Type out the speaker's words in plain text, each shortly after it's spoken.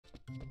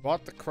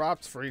Bought the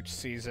crops for each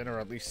season, or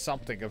at least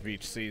something of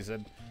each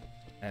season.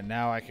 And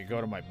now I can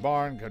go to my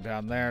barn, go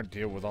down there,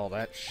 deal with all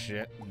that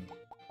shit, and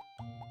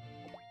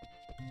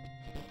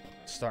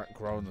start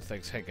growing the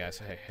things. Hey guys,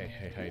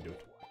 hey, how you doing?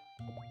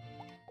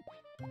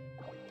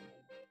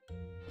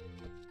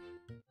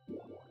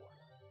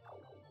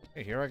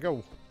 Hey, here I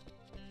go.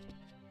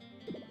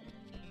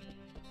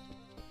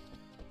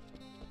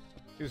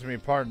 Excuse me,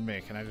 pardon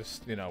me, can I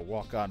just, you know,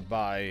 walk on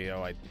by? You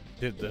know, I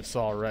did this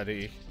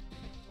already.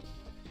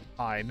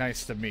 Hi,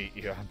 nice to meet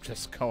you. I'm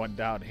just going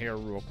down here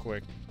real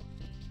quick.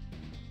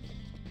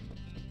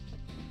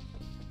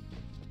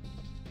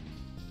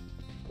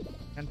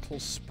 Gentle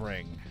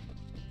Spring.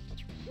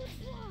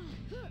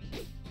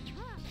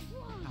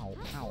 Ow,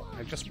 ow,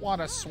 I just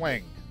want to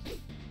swing.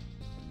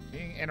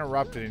 Being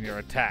interrupted in your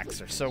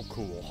attacks are so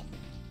cool.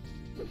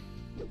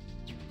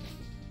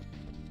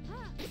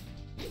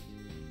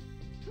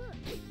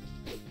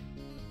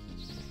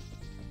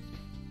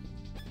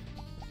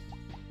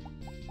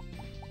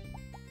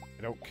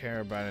 I don't care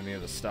about any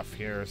of the stuff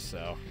here,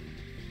 so...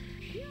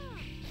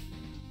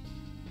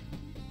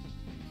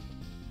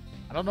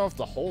 I don't know if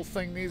the whole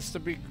thing needs to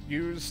be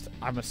used.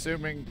 I'm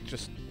assuming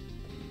just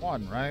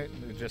one, right?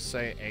 They just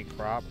say a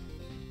crop.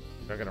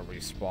 They're gonna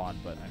respawn,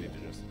 but I need to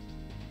just...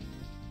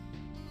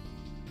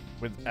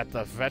 At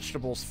the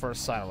vegetables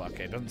first sign.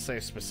 Okay, it doesn't say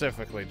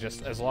specifically,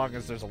 just as long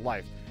as there's a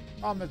life.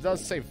 It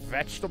does say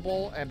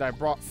vegetable, and I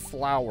brought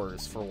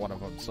flowers for one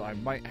of them, so I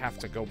might have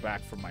to go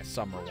back for my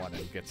summer one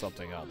and get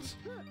something else.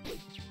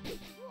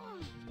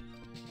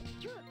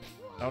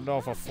 I don't know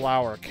if a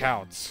flower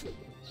counts.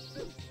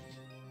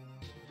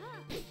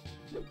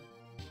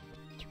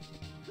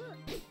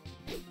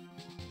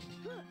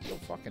 So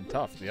fucking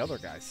tough. The other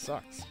guy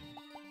sucks.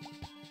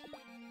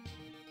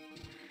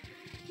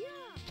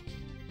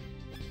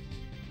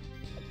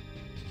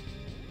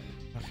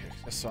 Okay,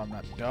 just so I'm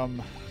not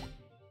dumb.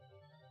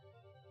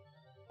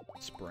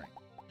 Spring.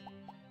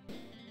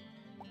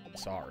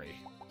 Sorry.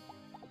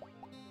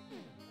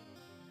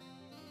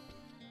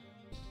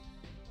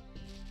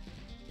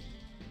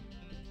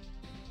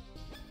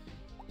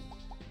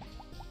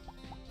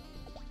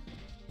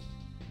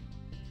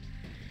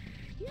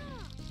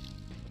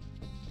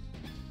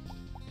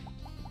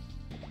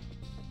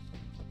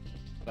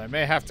 I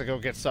may have to go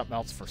get something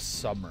else for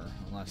summer,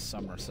 unless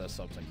summer says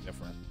something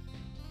different.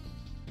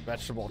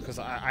 Vegetable, because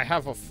I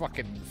have a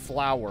fucking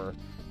flower,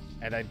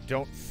 and I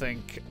don't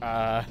think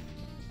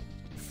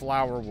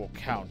flower will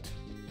count.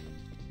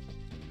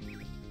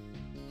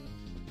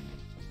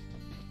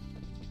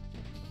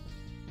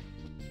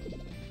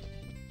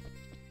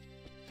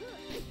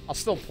 I'll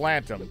still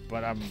plant them,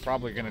 but I'm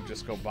probably gonna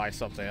just go buy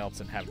something else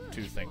and have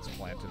 2 things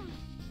planted.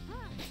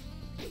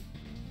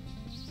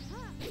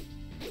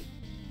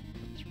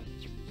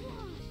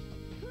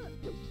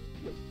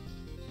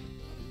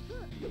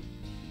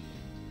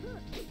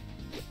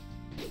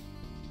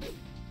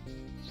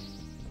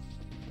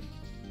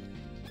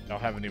 I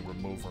don't have any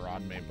remover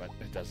on me, but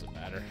it doesn't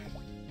matter.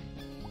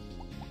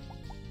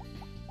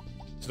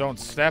 So don't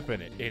step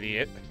in it,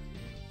 idiot.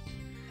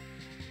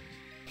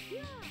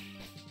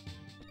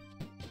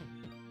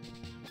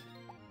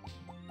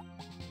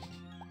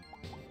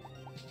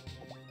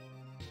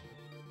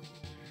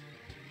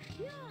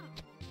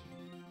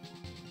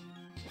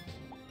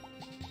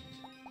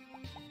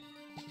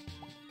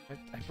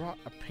 I brought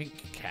a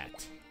pink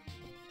cat.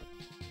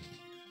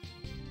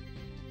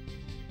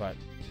 But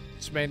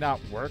this may not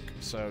work,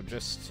 so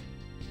just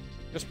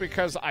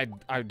because I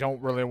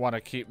don't really want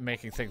to keep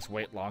making things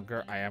wait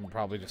longer, I am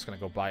probably just going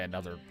to go buy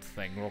another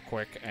thing real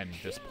quick and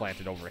just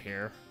plant it over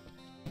here.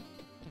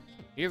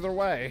 Either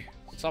way,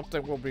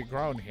 something will be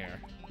grown here.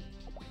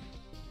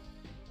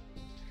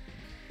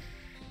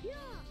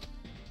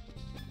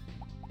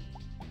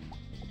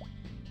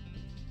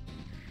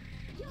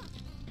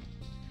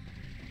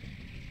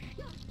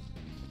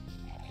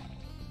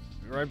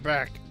 Be right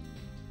back.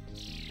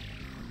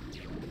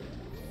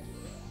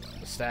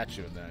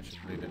 Statue, and then I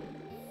should read it.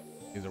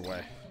 Either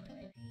way.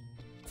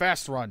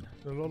 Fast run.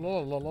 La, la,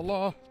 la, la,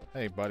 la.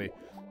 Hey, buddy.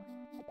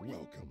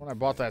 Welcome. When I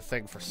bought that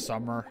thing for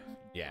summer,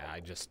 yeah,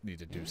 I just need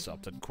to do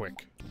something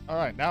quick.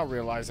 Alright, now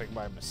realizing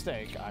my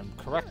mistake, I'm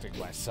correcting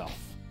myself.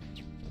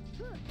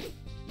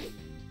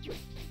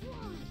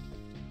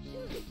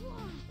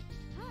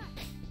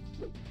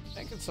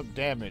 Taking some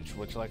damage,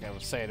 which, like I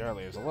was saying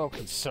earlier, is a little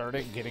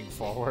concerning getting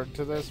forward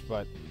to this,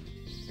 but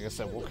like I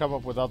said, we'll come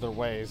up with other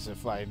ways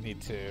if I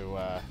need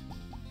to,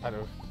 try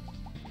to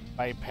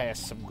bypass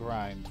some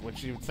grind,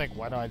 which you'd think,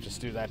 why don't I just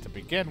do that to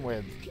begin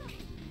with?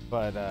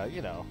 But,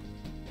 you know,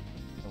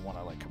 I don't want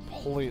to, like,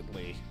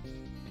 completely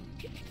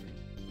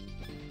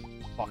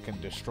fucking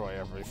destroy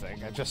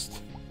everything. I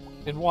just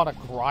didn't want to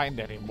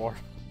grind anymore.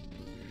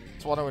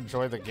 Just want to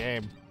enjoy the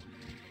game.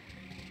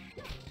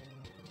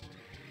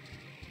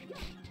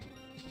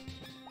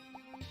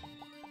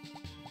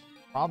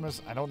 Problem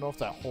is, I don't know if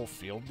that whole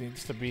field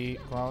needs to be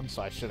grown,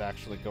 so I should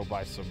actually go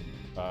buy some,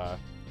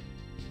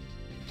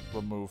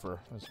 remover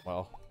as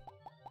well.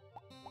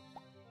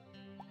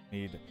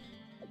 Need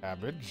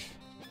cabbage.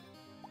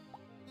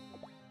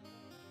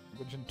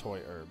 Cabbage and toy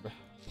herb.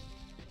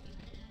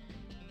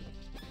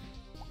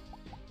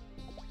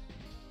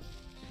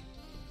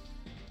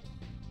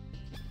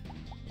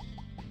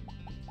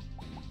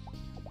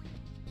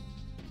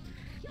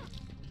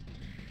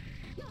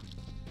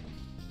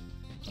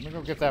 Let me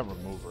go get that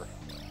remover.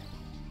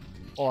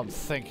 While I'm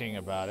thinking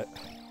about it.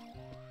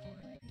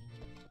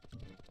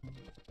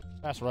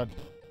 Fast run.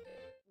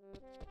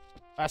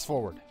 Fast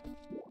forward.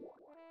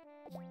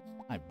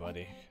 Hi,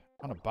 buddy.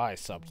 I want to buy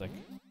something.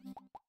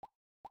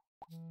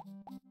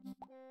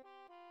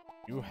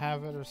 You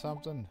have it or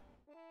something?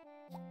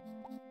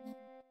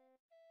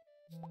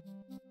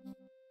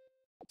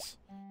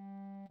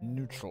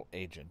 Neutral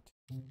agent.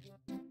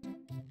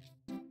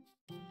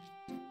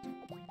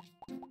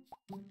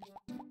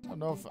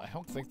 I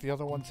don't think the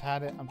other ones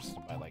had it. I'm just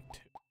gonna buy like 2.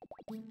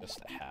 Just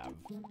to have.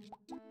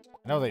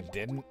 I know they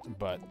didn't,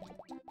 but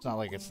it's not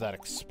like it's that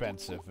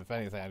expensive. If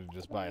anything, I'd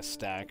just buy a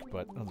stack,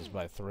 but I'll just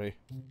buy 3.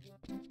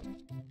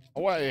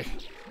 Away!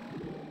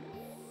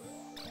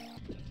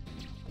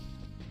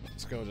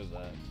 Let's go to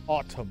the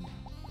autumn.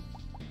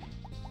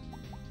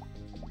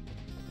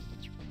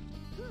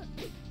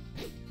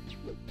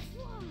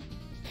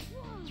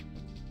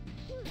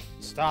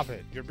 Stop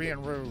it. You're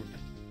being rude.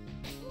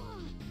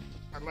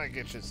 My leg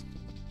itches.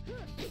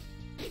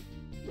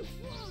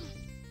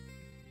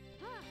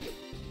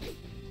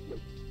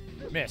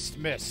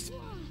 Missed.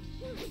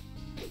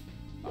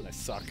 Oh, I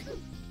suck.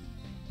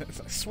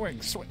 Swing,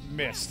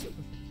 missed.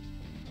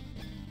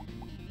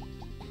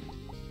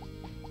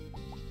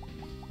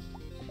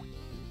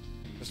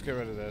 Just get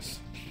rid of this.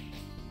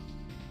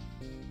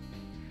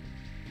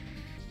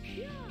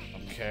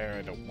 Don't care,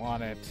 I don't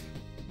want it.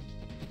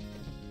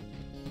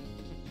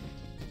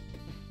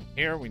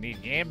 Here we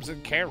need yams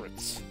and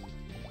carrots.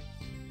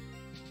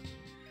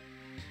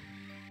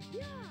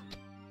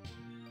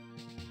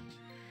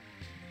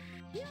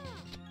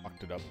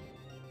 Fucked it up.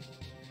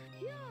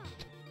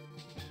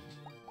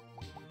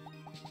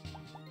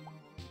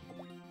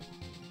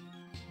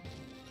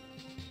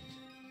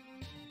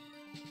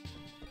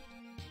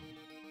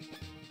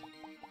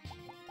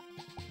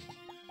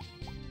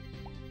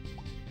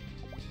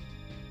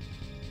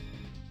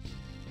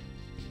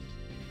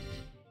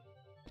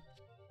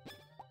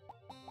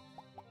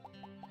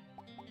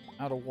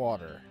 Out of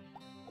water.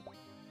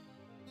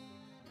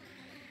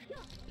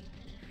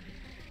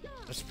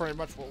 That's pretty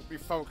much what we'll be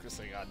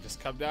focusing on. Just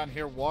come down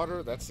here,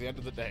 water, that's the end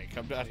of the day.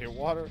 Come down here,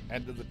 water,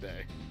 end of the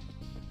day.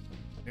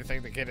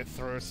 Anything to get it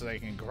through so they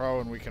can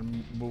grow and we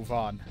can move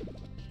on.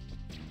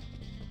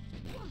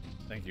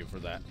 Thank you for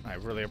that. I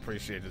really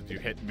appreciated you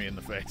hitting me in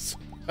the face.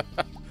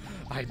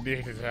 I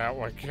needed that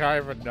one. Can I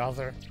have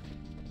another?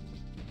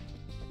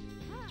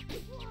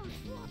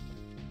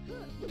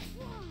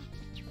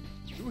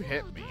 You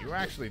hit me. You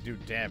actually do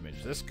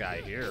damage. This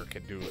guy here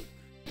can do,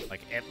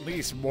 like, at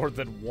least more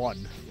than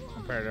 1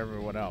 compared to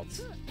everyone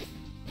else.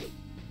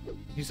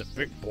 He's a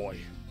big boy.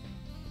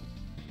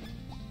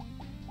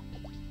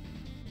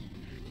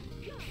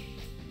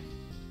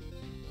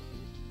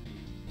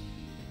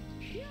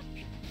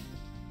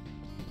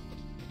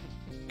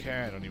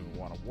 Okay, I don't even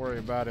want to worry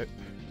about it.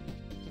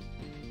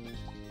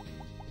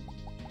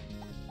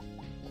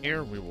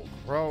 Here we will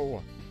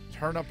grow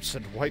turnips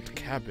and white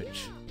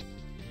cabbage.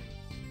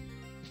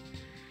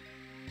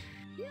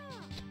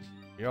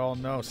 We all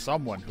know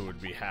someone who would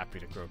be happy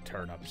to grow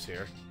turnips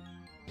here.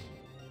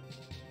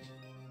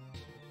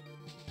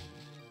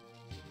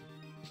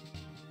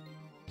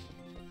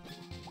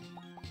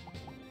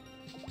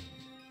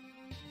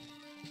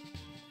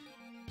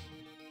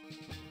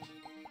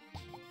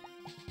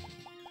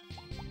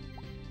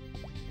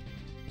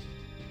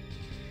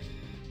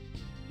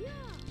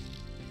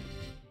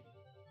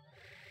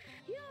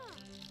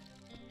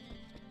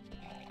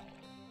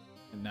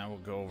 And now we'll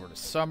go over to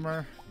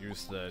summer,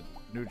 use the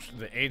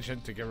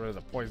agent to get rid of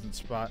the poison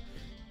spot,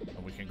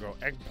 and we can grow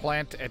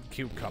eggplant and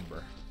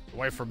cucumber.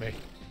 Away from me.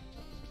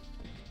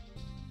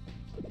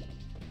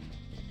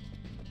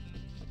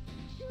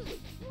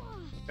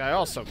 I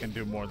also can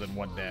do more than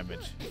 1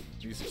 damage.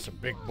 These are some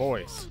big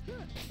boys.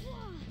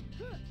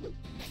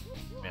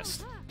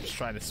 Missed. Just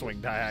trying to swing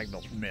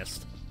diagonal.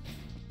 Missed.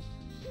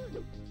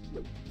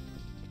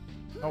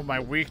 Oh, my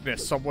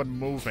weakness. Someone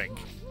moving.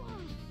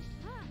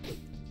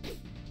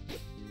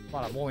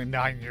 But I'm only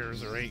 9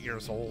 years or 8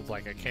 years old.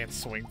 Like, I can't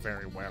swing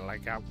very well. I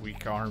got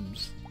weak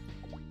arms.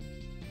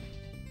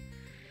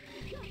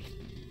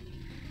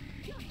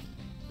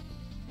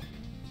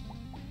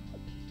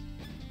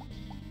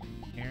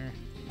 Here.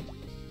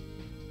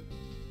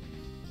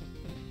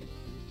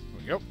 There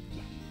we go.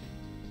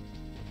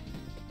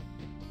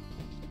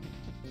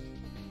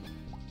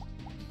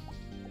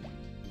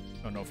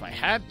 Don't know if I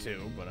had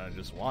to, but I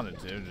just wanted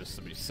to, just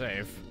to be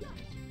safe.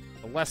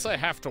 The less I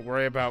have to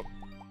worry about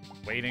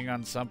waiting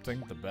on something,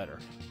 the better.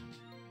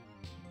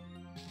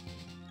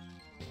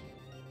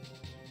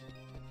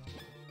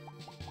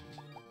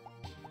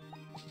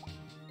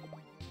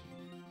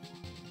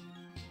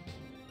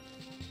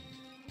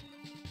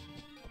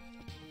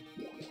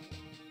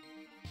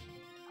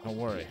 Don't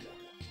worry.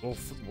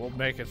 We'll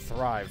make it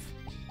thrive.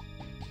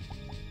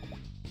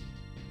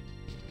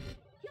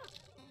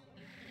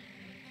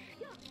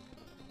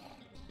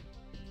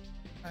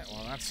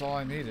 Well, that's all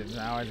I needed.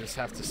 Now I just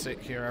have to sit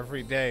here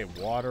every day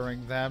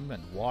watering them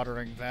and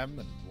watering them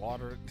and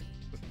watering.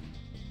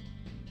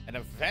 And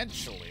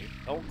eventually,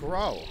 they'll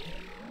grow.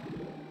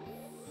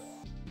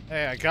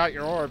 Hey, I got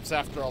your orbs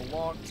after a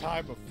long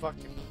time of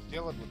fucking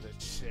dealing with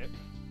this shit.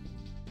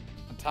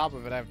 On top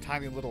of it, I have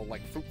tiny little,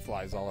 like, fruit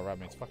flies all around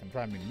me. It's fucking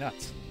driving me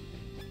nuts.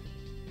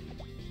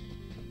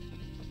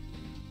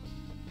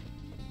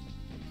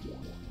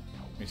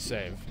 Let me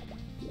save.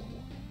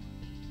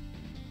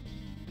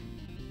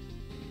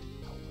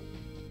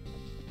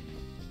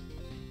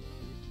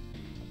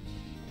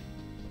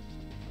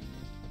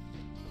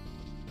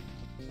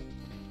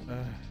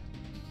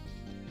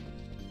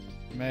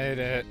 Made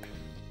it.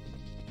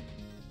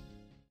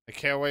 I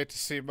can't wait to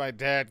see my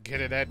dad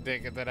get an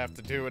ending and then have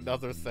to do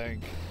another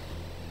thing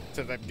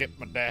to then get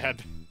my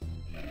dad.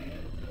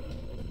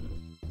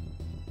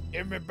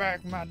 Give me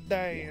back my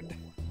dad.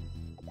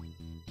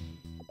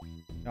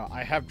 No,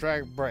 I have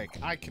Dragon Break.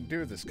 I can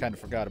do this. Kind of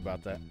forgot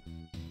about that.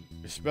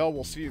 Your spell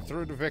will see you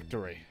through to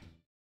victory.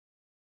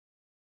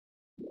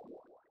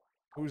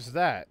 Who's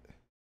that?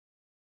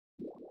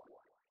 As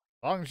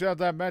long as you have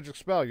that magic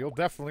spell, you'll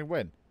definitely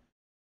win.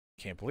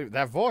 Can't believe it.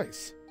 That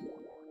voice.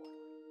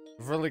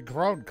 You've really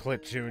grown,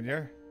 Clit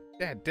Jr.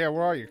 Dad,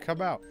 where are you?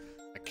 Come out.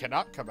 I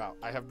cannot come out.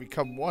 I have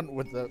become one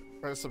with the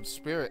presence of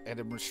spirit and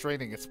am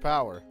restraining its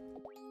power.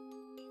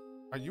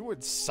 Are you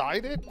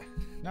inside it?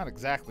 Not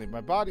exactly.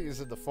 My body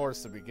is in the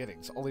Forest of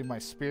Beginnings. Only my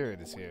spirit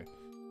is here.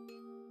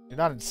 You're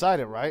not inside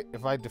it, right?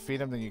 If I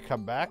defeat him, then you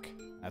come back?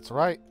 That's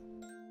right.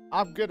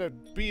 I'm gonna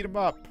beat him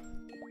up.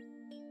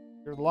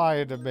 You're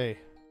lying to me.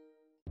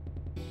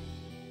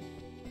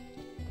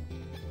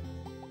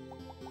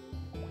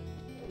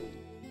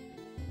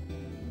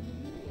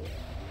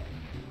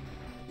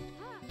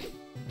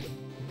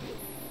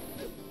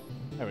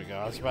 There we go.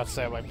 I was about to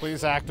say, like,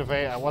 please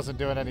activate. I wasn't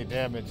doing any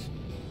damage.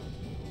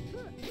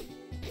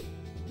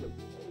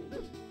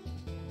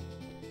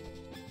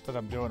 That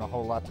I'm doing a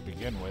whole lot to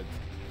begin with.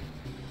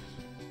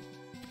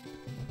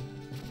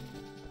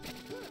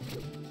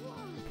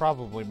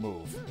 Probably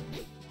move.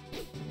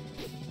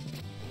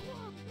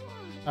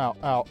 Ow,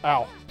 ow,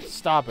 ow.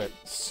 Stop it.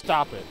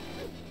 Stop it.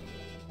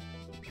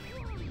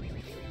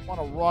 I want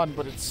to run,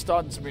 but it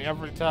stuns me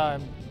every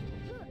time.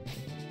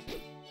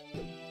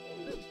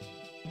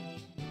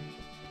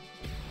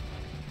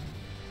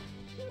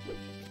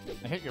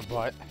 I hit your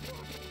butt.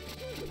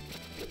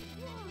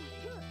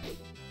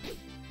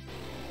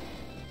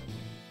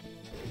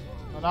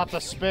 Not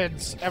the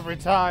spins every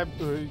time.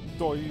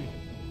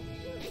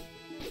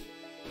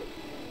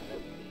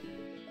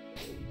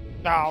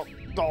 No,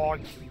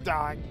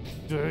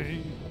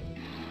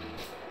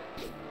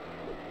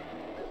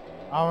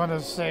 I'm gonna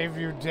save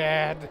you,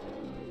 Dad.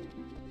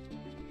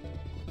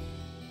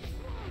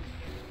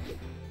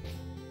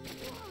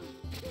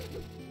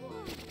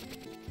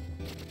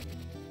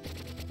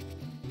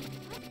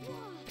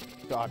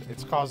 God,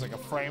 it's causing a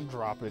frame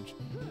droppage.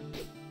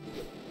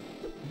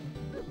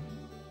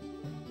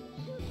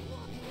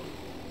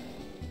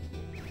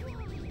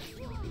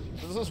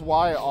 This is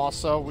why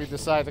also we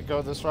decided to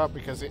go this route,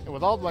 because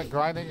with all my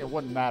grinding, it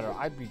wouldn't matter.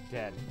 I'd be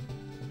dead.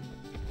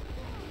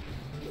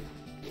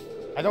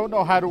 I don't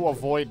know how to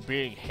avoid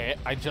being hit.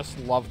 I just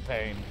love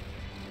pain.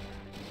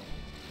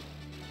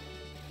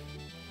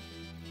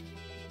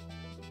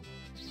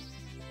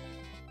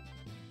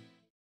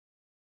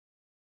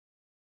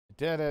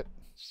 Did it.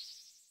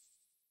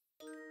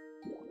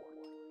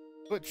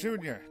 But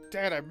Junior,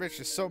 Dad, I miss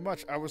you so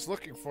much. I was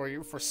looking for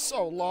you for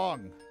so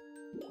long.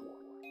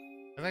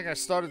 I think I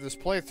started this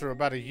playthrough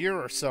about a year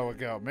or so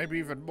ago, maybe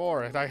even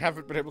more, and I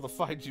haven't been able to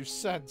find you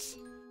since.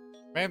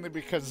 Mainly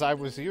because I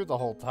was you the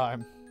whole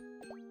time.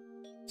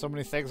 So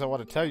many things I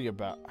want to tell you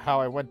about.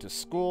 How I went to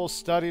school,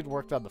 studied,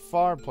 worked on the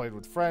farm, played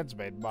with friends,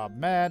 made Mom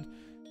mad.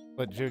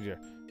 But Junior,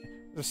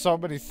 there's so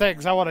many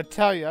things I want to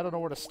tell you, I don't know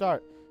where to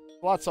start.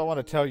 Lots I want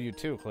to tell you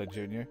too, Clint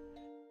Jr.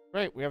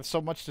 Great, we have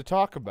so much to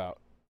talk about.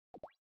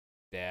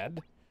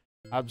 Dad?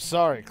 I'm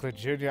sorry, Clint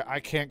Jr., I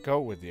can't go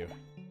with you.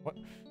 What?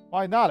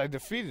 Why not? I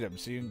defeated him,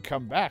 so you can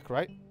come back,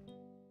 right?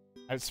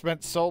 I've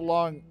spent such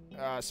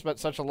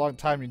a long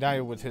time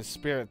united with his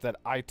spirit that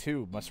I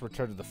too must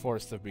return to the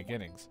Forest of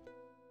Beginnings.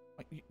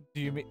 What, do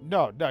you mean?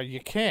 No, you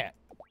can't.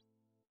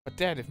 But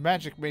Dad, if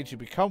magic made you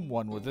become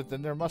one with it,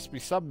 then there must be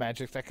some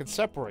magic that can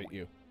separate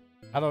you.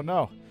 I don't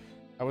know.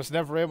 I was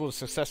never able to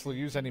successfully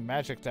use any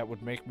magic that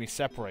would make me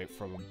separate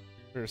from him.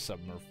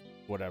 Fearsome or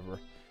whatever.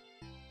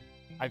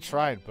 I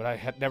tried, but I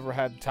had never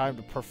had time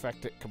to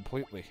perfect it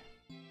completely.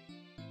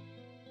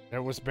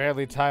 There was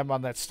barely time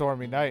on that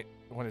stormy night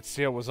when its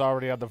seal was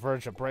already on the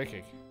verge of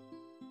breaking.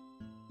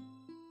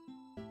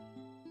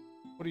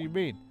 What do you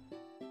mean?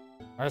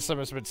 Our system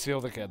has been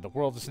sealed again. The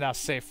world is now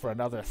safe for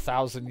another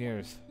 1,000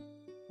 years.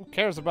 Who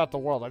cares about the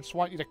world? I just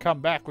want you to come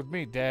back with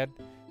me, Dad.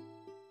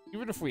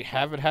 Even if we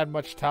haven't had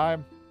much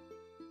time,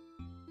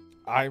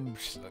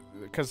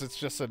 because it's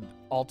just an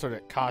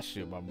alternate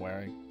costume I'm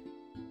wearing.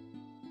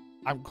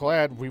 I'm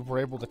glad we were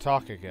able to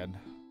talk again.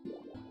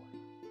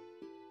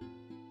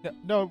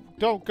 No,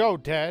 don't go,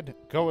 Dad.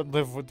 Go and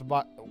live with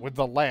with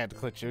the land,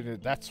 Clint Jr.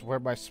 That's where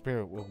my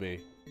spirit will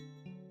be.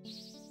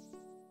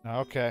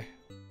 Okay.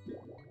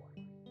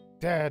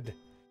 Dad!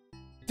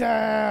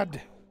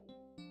 Dad!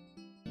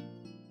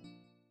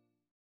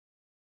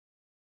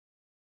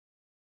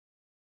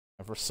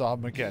 Never saw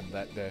him again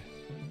that day.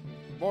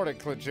 Morning,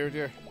 Clint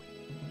Jr.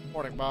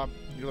 Morning, Mom.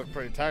 You look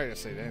pretty tired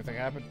yesterday. Did anything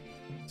happen?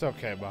 It's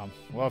okay, Mom.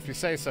 Well, if you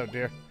say so,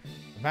 dear.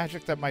 The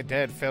magic that my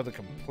dad failed to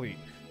complete.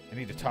 I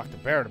need to talk to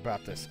Barrett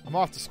about this. I'm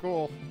off to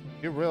school.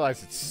 You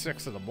realize it's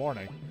 6 in the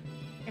morning.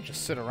 I can't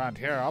just sit around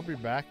here. I'll be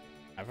back.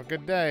 Have a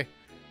good day.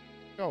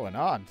 What's going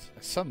on?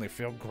 I suddenly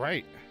feel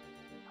great.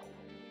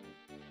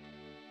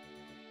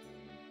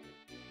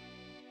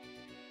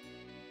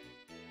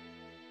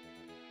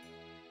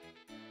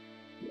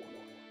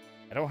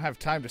 I don't have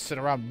time to sit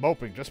around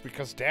moping just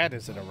because Dad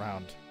isn't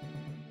around.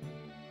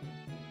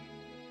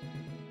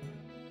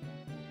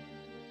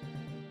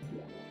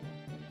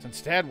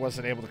 Since Dad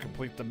wasn't able to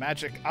complete the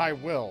magic, I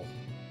will.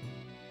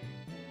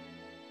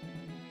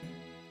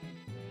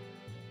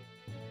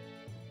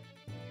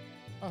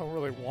 I don't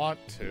really want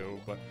to,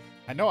 but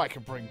I know I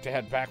can bring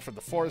Dad back from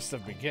the Forest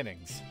of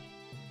Beginnings.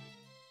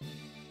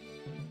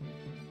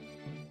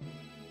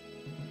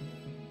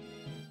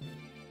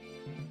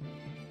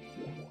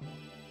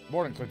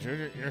 Morning, Clint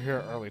Jr. You're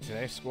here early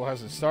today. School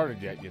hasn't started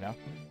yet, you know.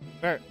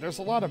 There's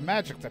a lot of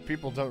magic that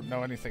people don't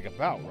know anything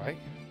about, right?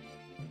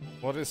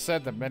 Well, it is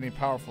said that many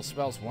powerful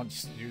spells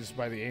once used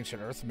by the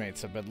ancient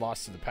Earthmates have been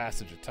lost to the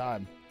passage of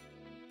time.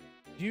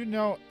 Do you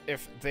know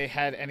if they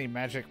had any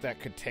magic that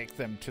could take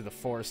them to the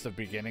Forest of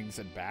Beginnings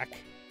and back?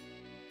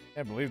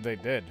 I believe they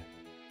did.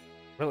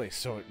 Really?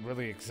 So it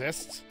really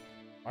exists?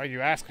 Why are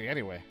you asking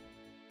anyway?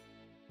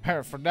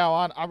 From now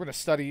on, I'm going to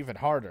study even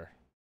harder.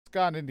 What's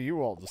gone into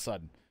you all of a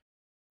sudden?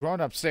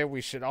 Grown-ups say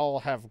we should all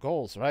have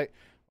goals, right?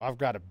 I've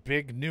got a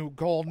big new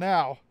goal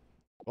now.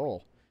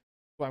 Goal?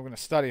 Well, I'm going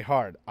to study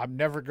hard. I'm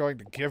never going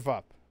to give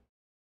up.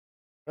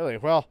 Really?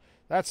 Well,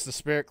 that's the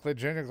spirit, Clint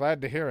Jr. Glad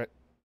to hear it.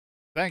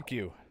 Thank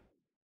you.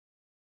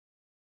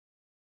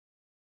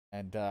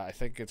 And I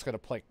think it's going to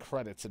play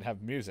credits and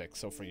have music.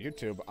 So for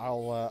YouTube,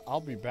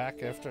 I'll be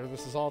back after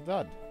this is all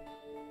done.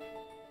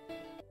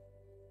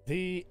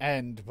 The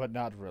end, but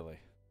not really.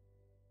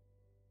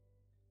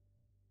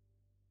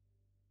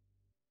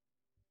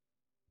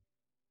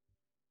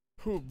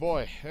 Oh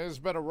boy, it's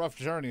been a rough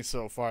journey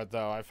so far,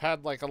 though. I've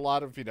had, like, a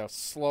lot of,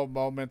 slow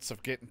moments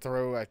of getting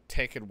through. I've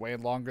taken way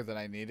longer than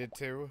I needed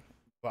to.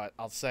 But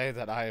I'll say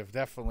that I have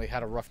definitely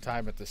had a rough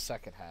time at the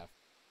second half.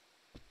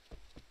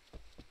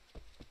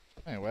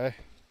 Anyway.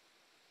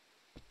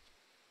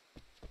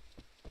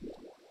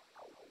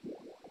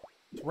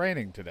 It's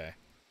raining today.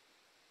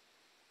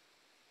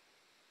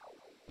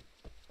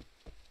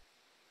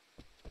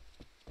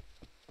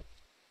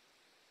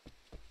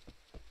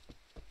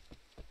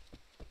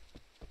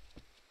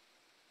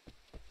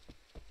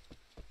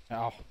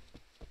 Now, I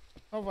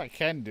don't know if I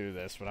can do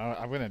this, but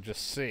I'm going to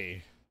just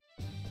see.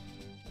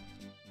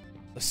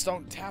 The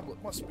stone tablet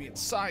must be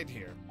inside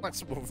here.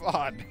 Let's move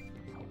on.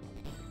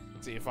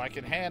 See if I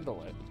can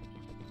handle it.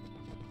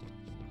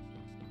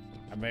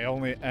 I may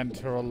only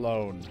enter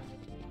alone.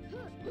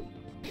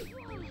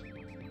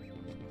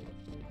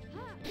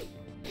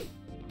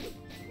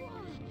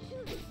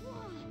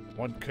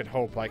 One could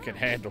hope I can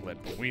handle it,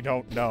 but we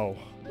don't know.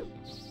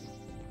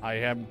 I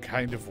am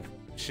kind of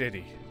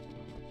shitty.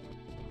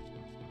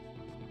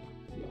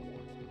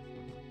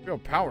 I feel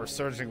power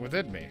surging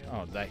within me.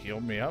 Oh, that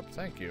healed me up?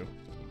 Thank you.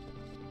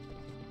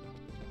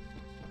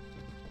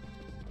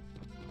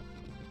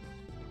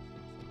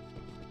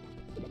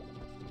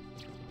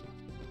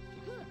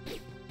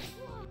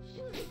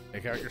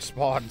 Take out your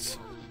spawns.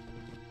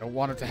 Don't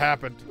want it to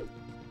happen.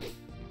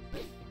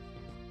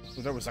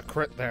 Oh, there was a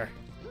crit there.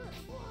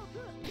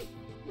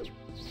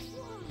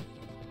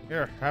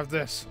 Here, have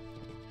this.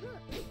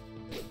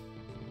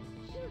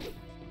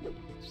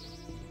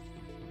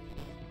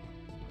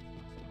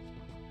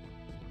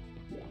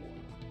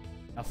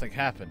 Nothing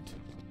happened.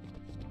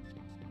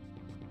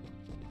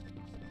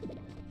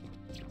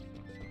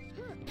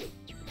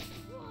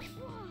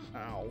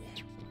 Ow.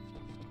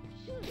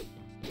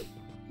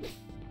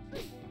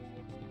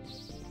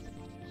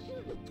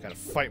 Gotta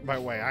fight my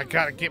way. I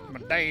gotta get my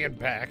dad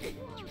back.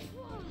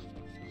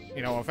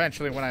 You know,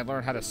 eventually when I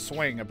learn how to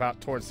swing about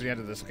towards the end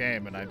of this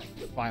game and I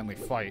finally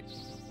fight.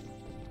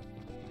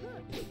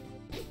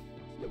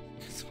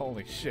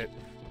 Holy shit.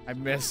 I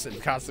miss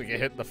and constantly get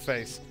hit in the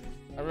face.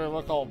 I really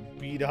look all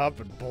beat up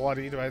and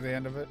bloody by the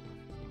end of it.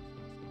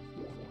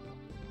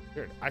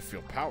 Weird. I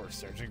feel power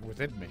surging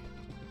within me.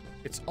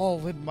 It's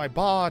all in my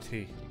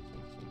body.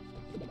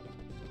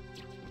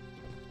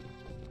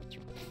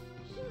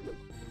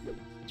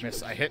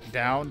 Miss, I hit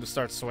down to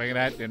start swinging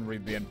at, didn't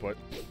read the input.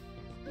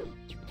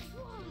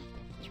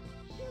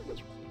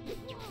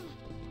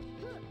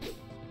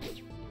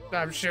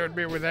 Stop shooting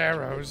me with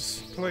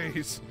arrows,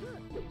 please.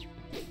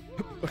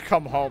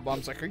 Come home,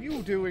 Mom's like, are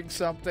you doing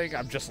something?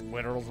 I'm just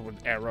literal with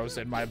arrows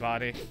in my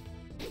body.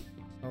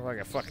 I look like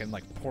a fucking,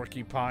 like,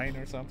 porcupine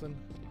or something.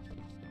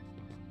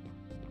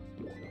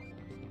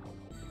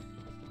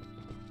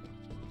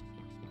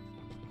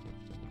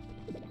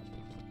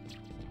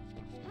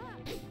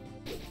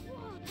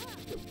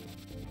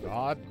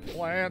 God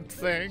plant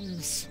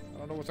things. I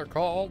don't know what they're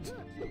called.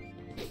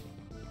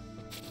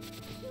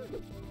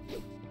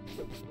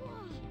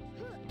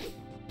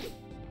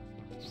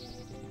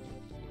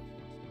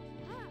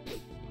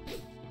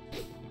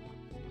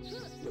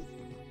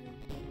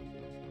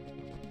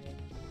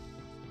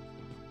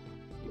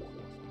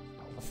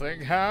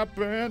 Nothing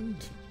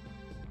happened.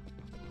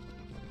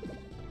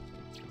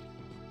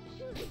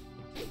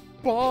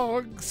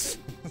 Bugs.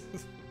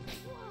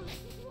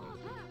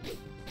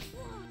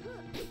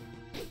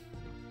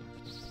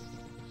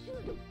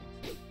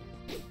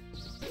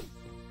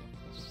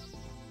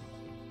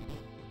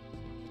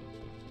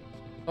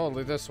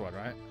 Totally this one,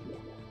 right?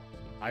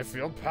 I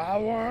feel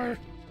power.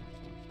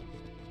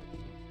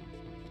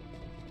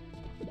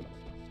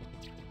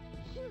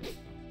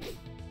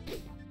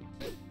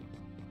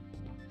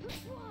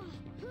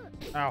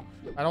 Ow,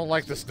 I don't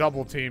like this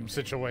double team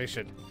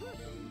situation.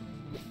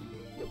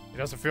 It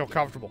doesn't feel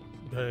comfortable.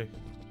 Hey.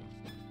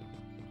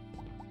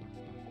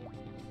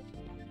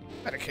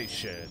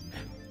 Medication.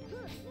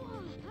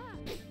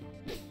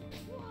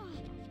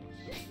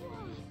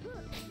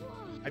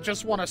 I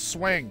just want to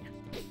swing.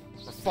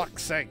 For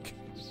fuck's sake.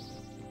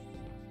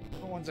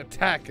 No one's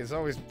attack is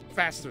always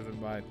faster than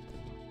mine.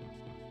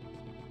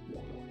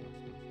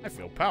 I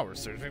feel power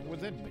surging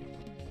within me.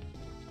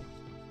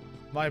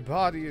 My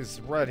body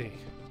is ready.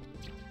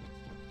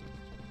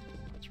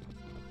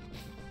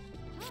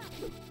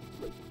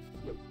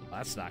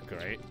 That's not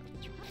great.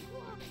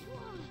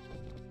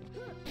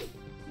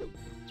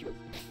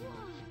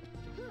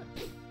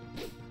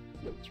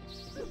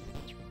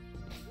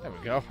 There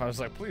we go. I was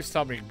like, please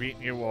tell me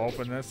beating you will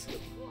open this.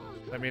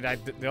 I mean,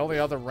 the only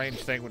other range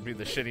thing would be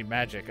the shitty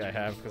magic I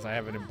have, because I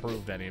haven't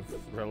improved any,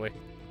 really.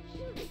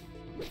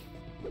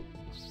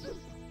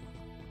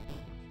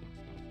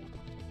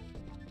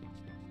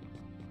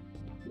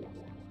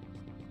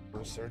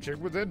 Surging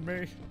within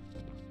me.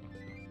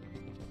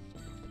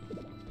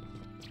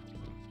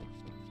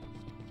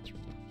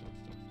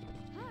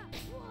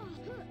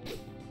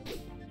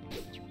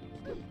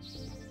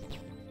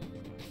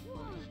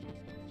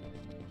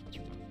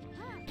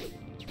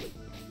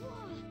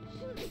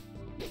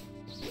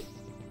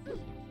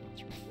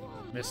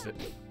 Missed it.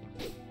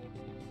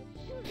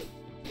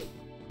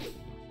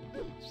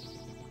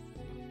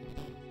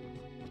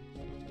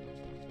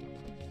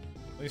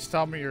 Please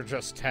tell me you're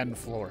just 10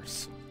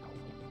 floors.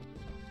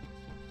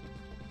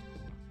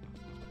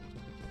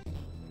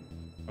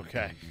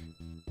 Okay.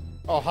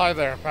 Oh, hi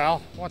there,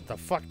 pal. What the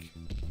fuck?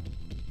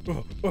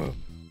 What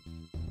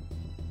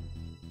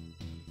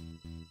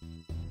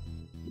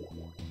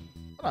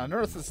on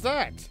earth is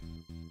that?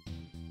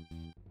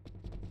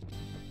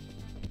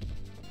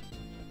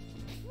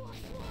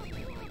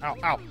 Ow,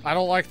 ow. I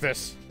don't like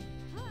this.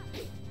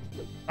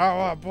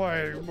 Oh,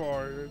 boy.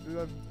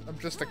 I'm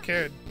just a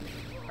kid.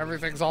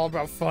 Everything's all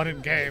about fun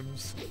and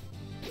games.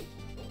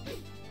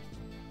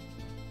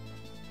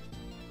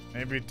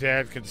 Maybe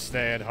Dad can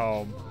stay at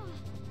home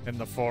in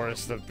the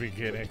forest of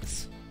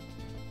beginnings.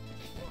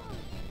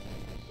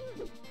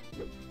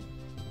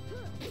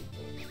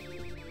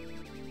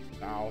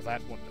 Ow,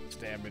 that one does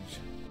damage.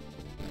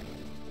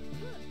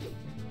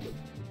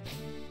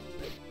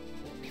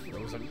 There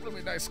was a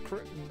really nice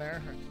crit in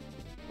there.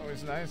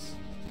 Always nice.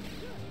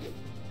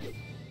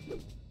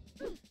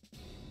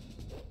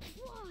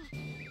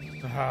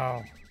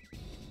 Oh.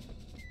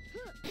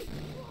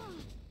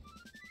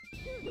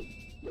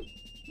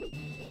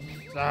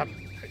 Stop.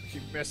 I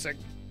keep missing.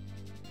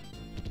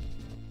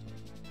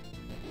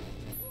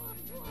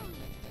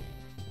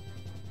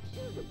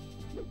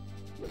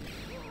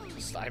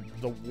 I'm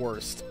the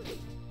worst.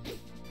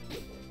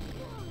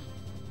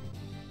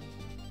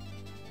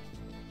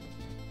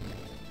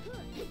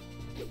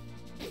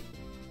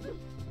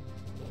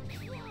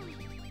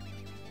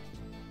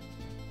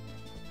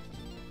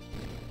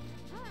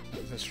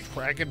 Does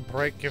Dragon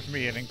Break give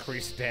me an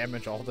increased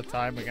damage all the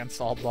time against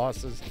all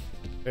bosses?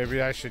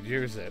 Maybe I should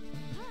use it.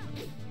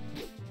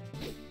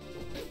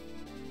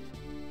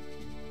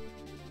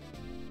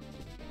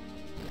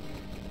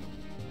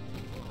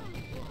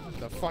 What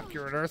the fuck,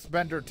 you're an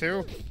earthbender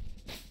too?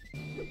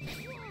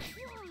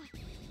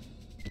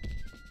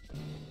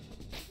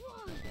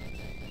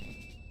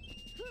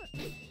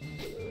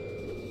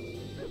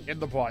 In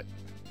the butt.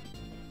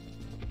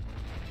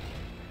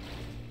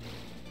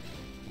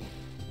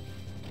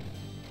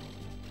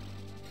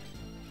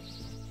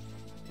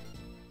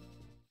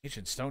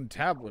 Ancient stone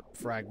tablet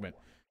fragment.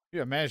 You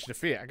have managed to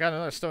defeat it. I got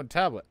another stone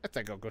tablet. I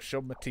think I'll go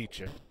show my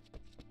teacher.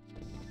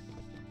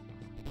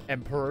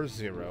 Emperor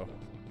Zero.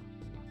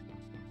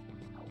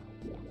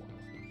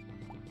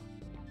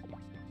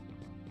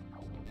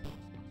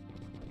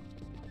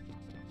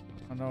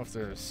 I don't know if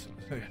there's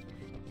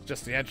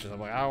just the entrance. I'm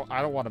like,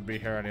 I don't want to be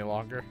here any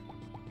longer.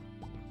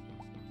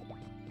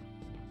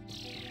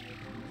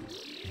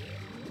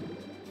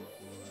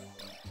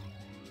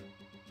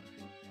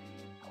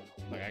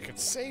 Like, I could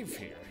save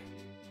here.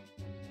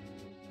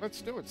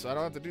 Let's do it so I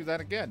don't have to do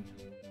that again.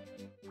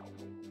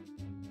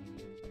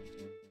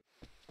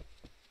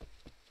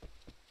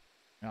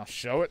 I'll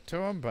show it to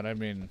him, but I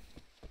mean,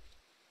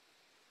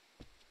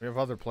 We have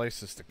other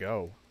places to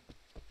go.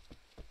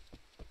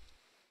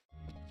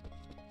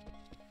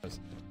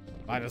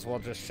 Might as well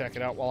just check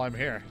it out while I'm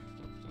here.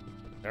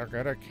 They're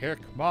gonna kick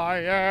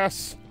my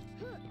ass!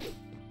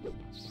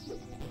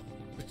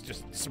 It's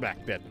just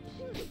smack dead.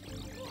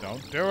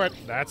 Don't do it.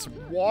 That's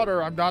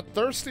water. I'm not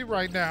thirsty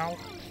right now.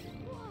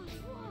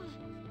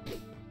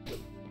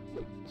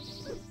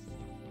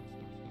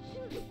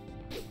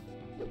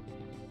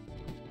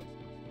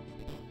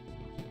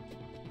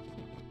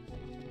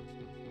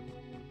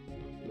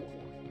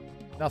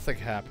 Nothing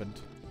happened.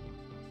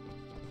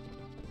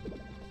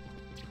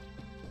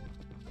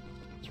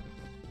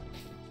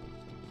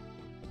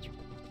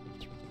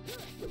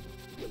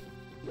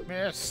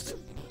 Missed.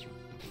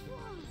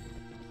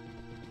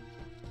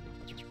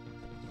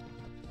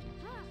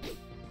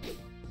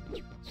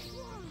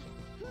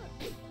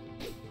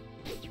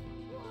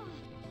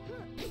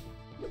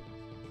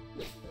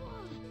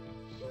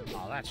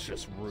 Oh, that's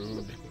just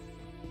rude.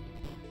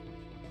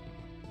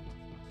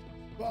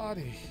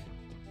 Body.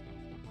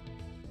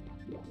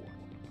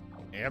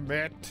 Damn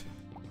it.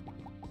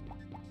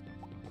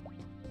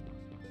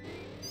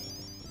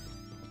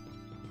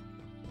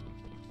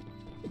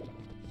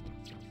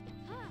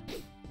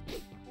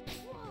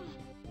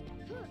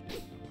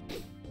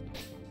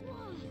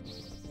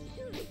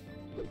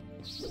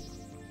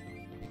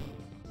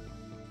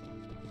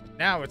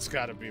 Now it's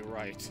gotta be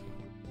right.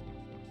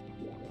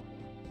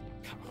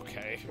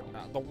 Okay.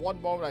 The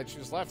one moment I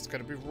choose left is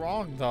gonna be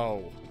wrong,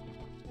 though.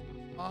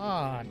 Come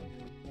on.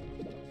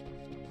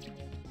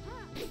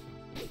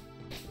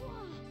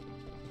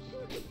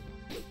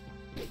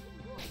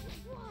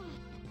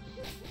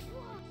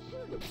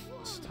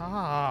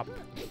 Stop.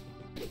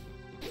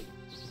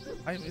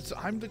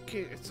 I'm the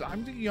kid.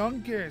 I'm the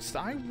youngest.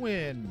 I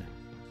win.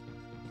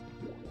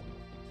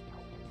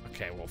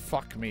 Okay, well,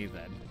 fuck me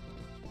then.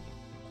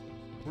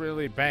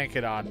 Really bank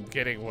it on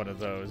getting one of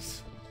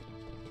those.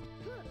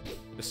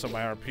 Just so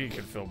my RP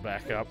can fill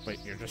back up,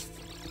 but you're just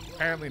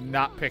apparently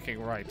not picking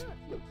right.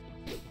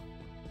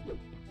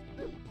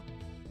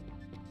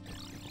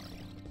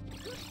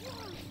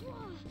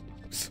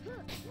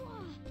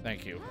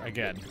 Thank you,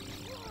 again.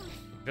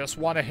 Just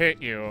want to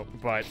hit you,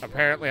 but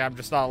apparently I'm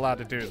just not allowed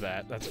to do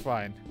that. That's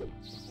fine.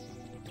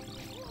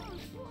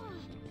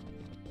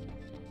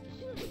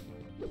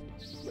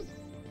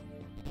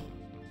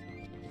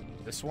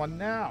 This one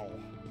now.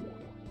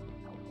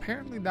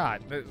 Apparently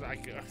not.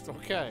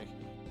 Okay.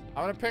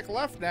 I'm gonna pick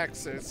left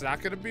next. It's not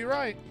gonna be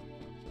right.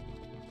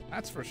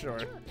 That's for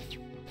sure.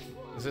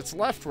 Because it's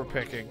left we're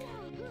picking.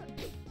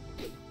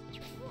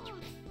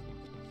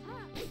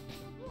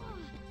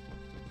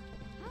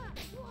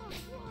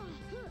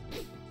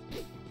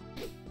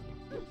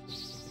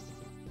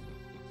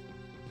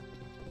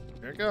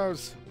 Here it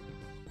goes.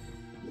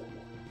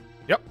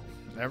 Yep.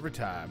 Every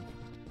time.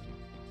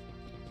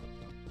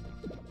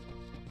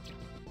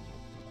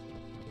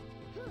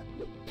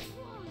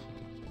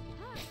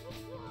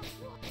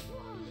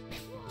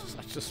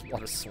 I just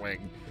want to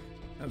swing.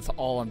 That's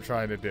all I'm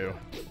trying to do.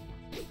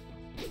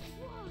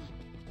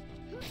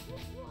 You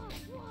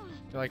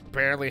like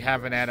barely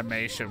have an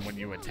animation when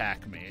you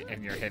attack me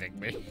and you're hitting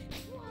me.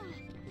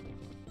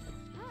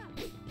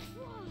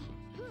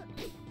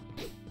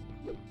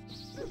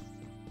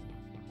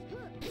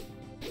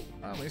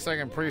 Well, at least I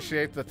can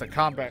appreciate that the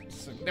combat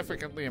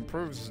significantly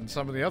improves in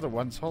some of the other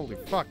ones. Holy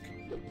fuck.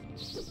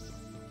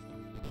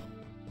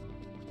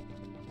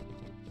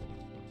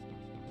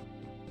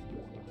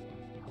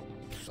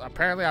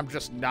 Apparently, I'm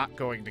just not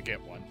going to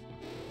get one.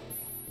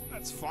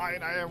 That's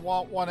fine. I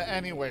want one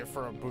anyway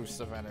for a boost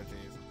of energy.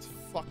 It's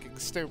fucking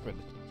stupid.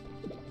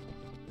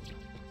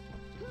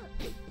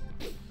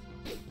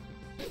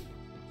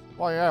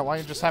 Well, yeah, why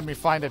don't you just have me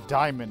find a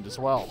diamond as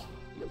well?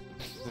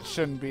 It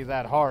shouldn't be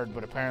that hard,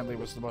 but apparently it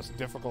was the most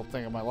difficult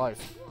thing in my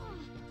life.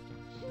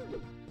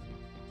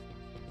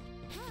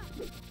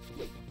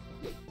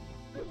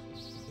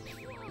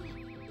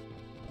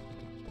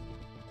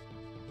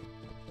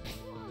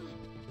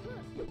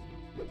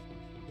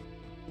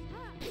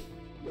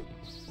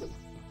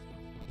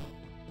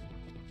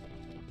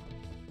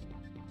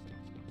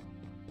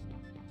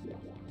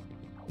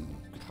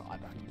 God,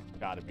 you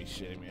gotta be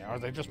shitting me. Are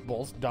they just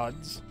both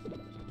duds?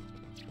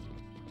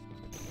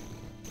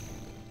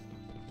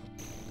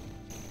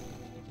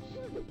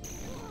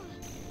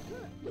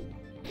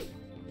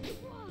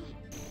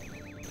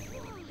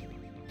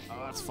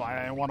 Oh, that's fine.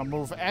 I didn't want to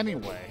move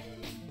anyway.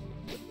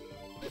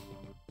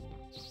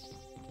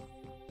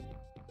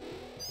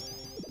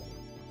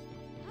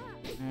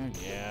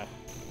 Yeah.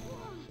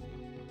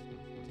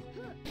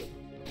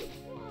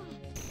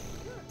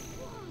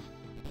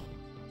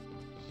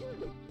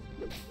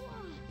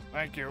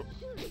 Thank you.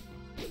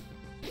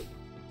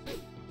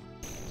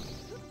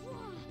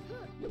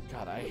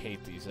 God, I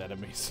hate these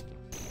enemies.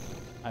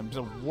 I'm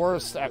the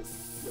worst at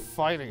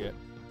fighting it.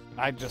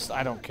 I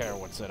don't care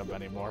what's in them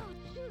anymore.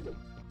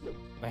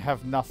 They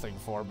have nothing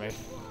for me.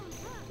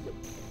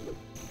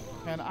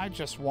 And I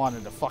just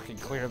wanted to fucking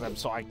clear them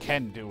so I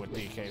can do what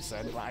DK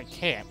said, but I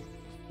can't.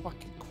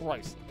 Fucking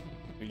Christ.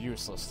 You're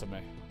useless to me.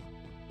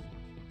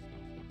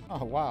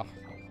 Oh, wow.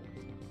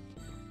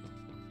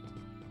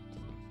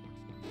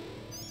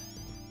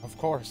 Of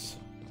course.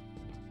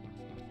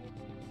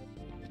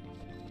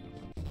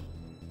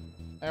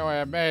 Anyway,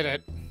 I made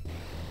it.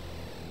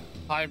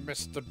 I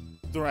missed the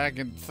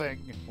dragon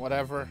thing,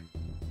 whatever.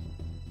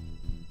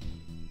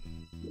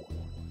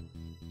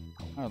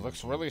 Oh, it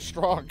looks really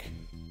strong.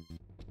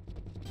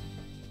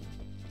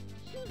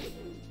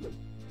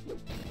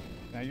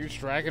 Can I use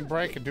Dragon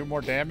Break and do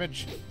more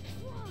damage?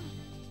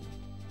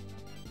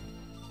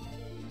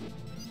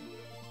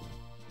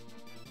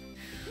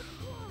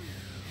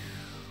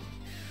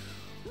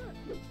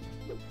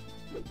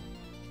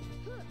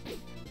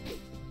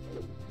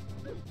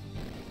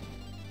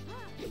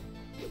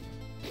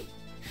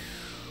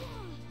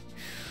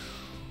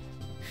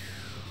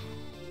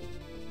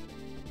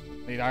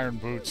 Need iron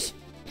boots.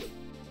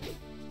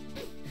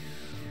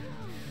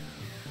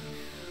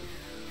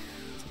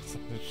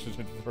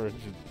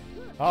 Virgin.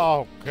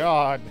 Oh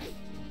God.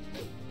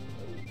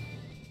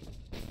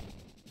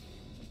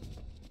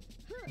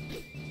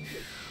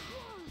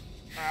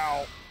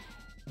 Ow.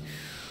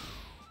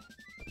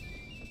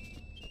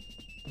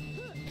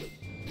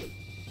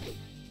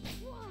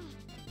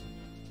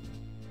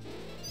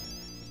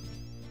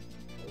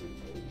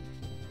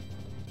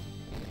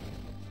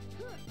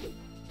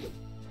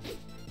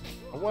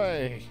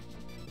 Away.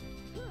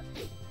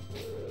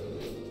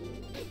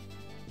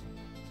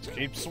 Just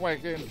keep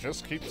swinging,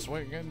 just keep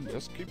swinging,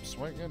 just keep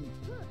swinging.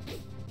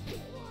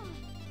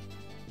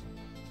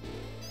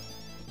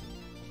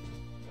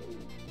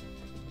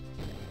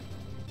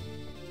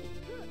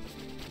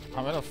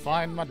 I'm gonna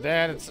find my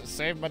dad and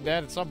save my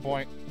dad at some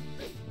point.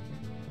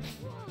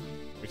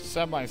 We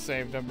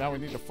semi-saved him, now we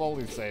need to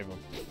fully save him.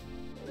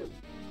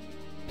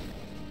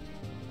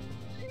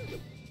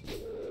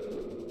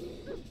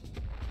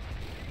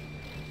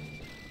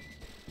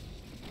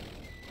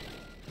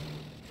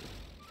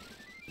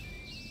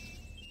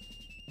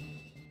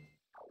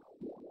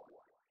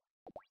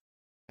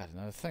 Got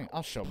another thing.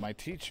 I'll show my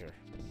teacher.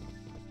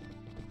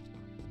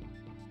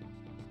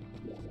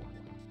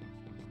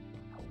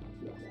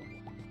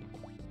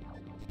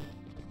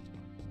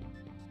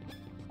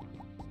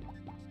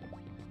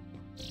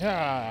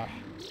 Yeah.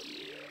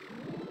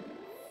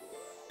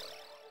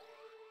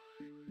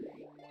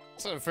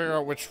 So figure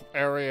out which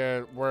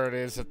area where it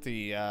is at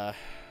the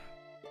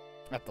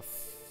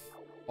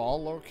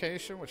fall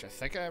location, which I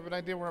think I have an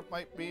idea where it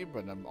might be,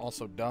 but I'm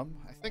also dumb.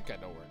 I think I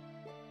know where.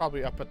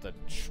 Probably up at the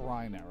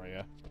shrine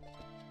area.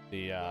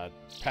 The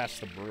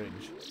past the bridge.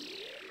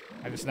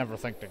 I just never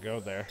think to go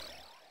there.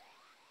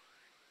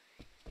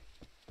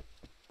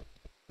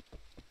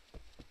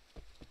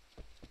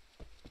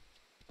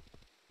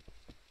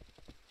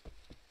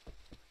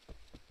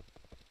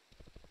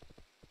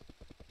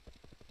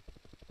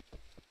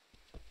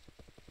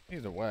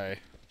 Either way,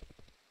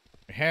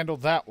 we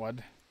handled that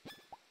one.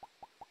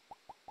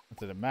 Not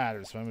that it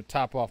matters, so I'm gonna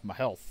top off my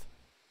health.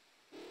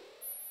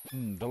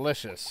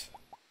 Delicious.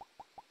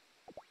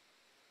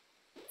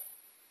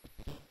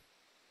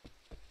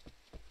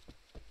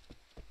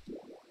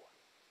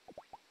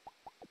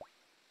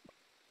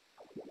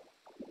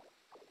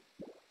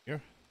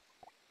 Here.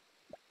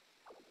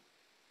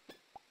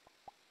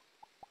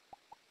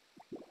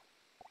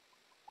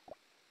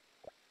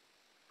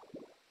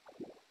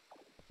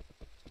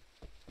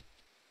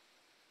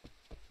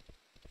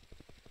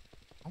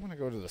 I'm gonna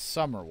go to the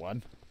summer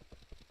one.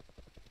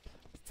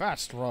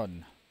 Fast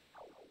run.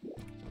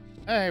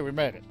 Hey, we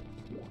made it.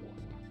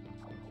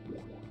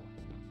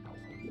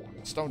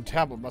 Stone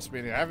tablet must be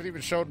in here. I haven't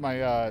even showed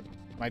my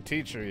my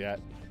teacher yet.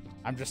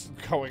 I'm just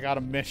going on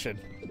a mission.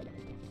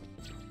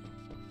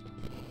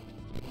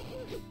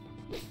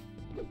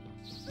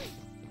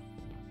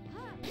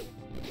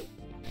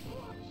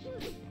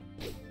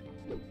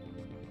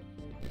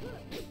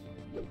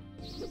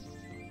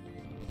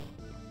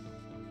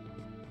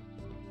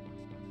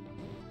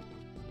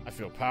 I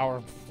feel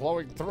power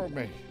flowing through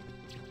me.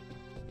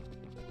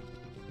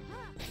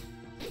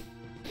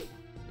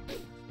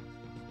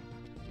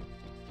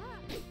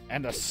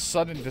 And a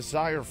sudden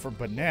desire for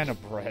banana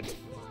bread.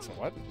 So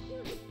what?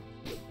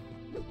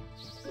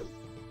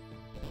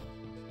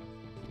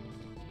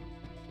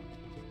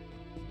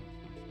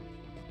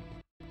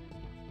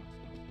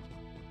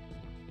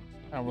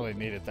 I don't really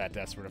need it that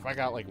desperate. If I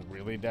got like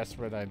really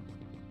desperate, I'd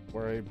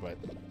worry, but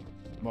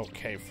I'm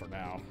okay for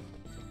now.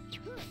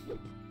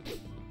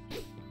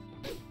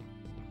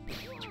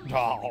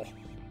 Oh,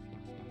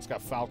 it's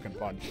got Falcon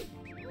Punch.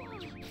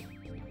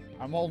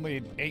 I'm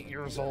only 8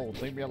 years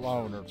old. Leave me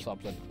alone or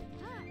something.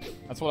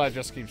 That's what I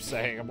just keep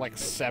saying. I'm like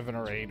 7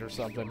 or 8 or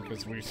something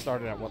because we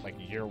started at what, like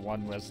year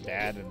 1 was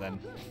dad, and then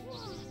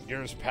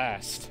years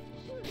passed.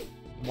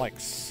 I'm like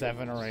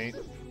 7 or 8.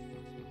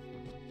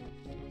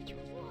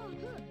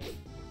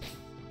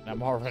 And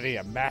I'm already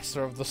a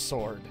master of the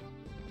sword.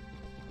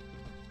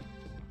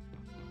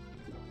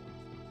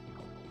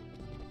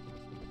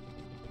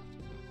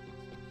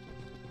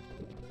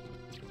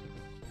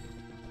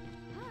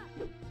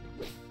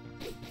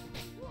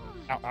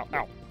 Ow, ow,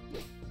 ow.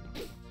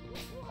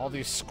 All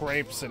these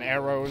scrapes and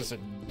arrows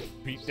and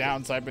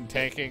beatdowns I've been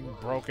taking,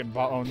 broken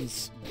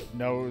bones,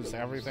 nose,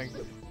 everything.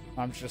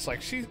 I'm just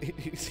like,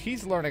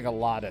 he's learning a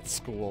lot at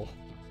school.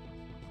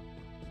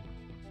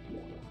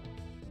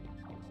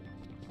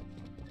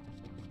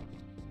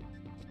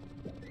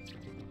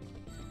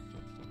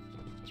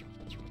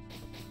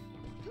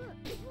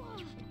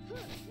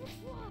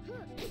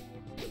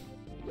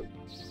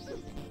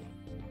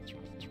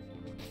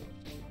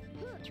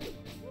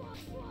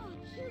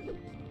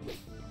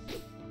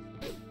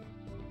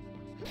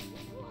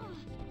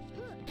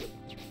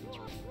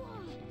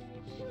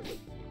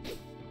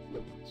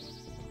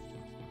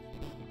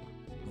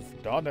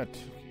 Done it.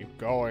 Keep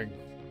going.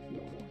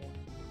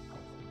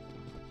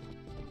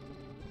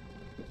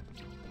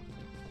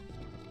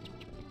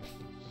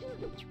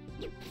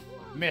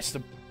 Missed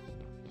him.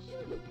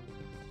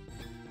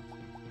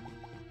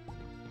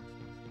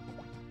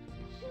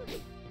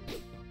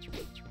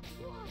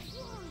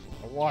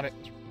 I want it.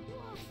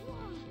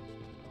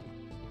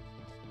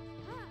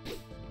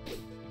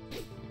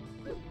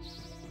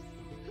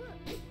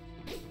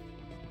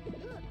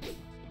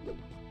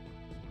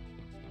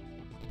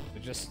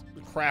 They're just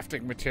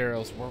crafting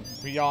materials. We're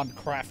beyond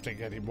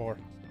crafting anymore.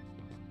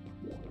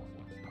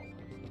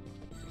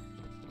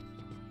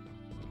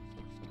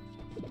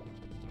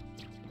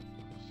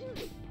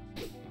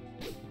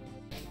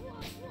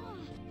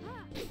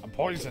 I'm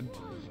poisoned.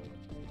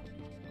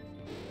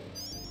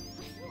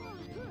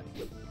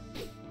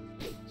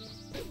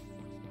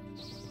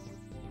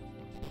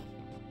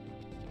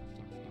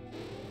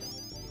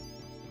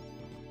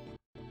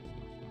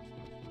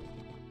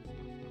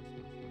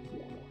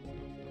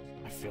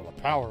 I feel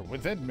a power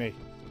within me.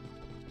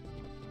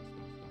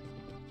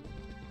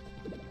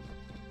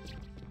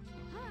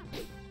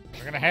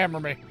 They're gonna hammer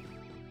me.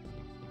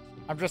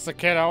 I'm just a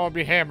kid. I want to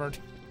be hammered.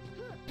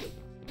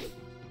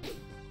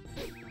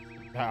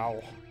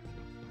 Ow.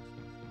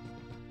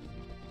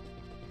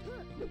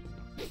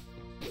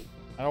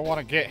 I don't want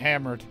to get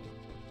hammered.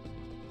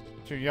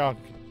 Too young.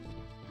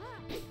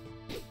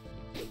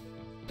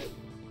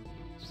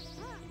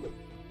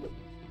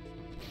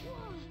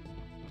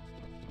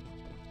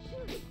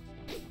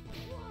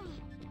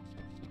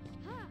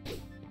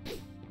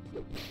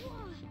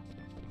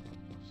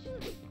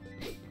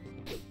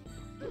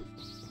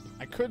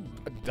 I could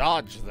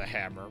dodge the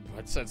hammer,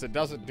 but since it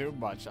doesn't do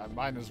much, I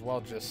might as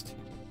well just,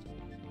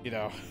 you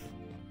know,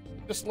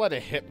 just let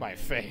it hit my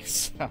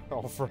face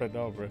over and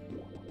over.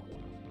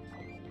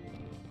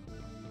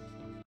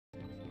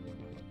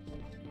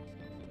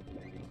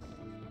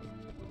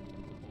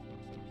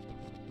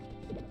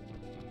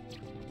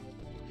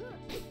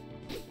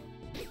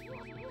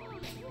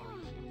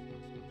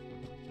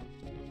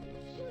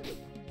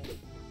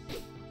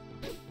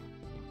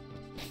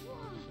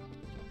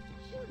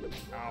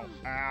 Ow,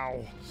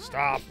 ow,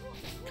 stop.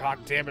 God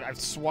damn it, I've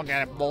swung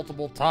at it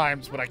multiple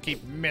times, but I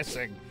keep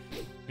missing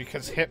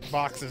because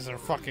hitboxes are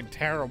fucking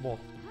terrible.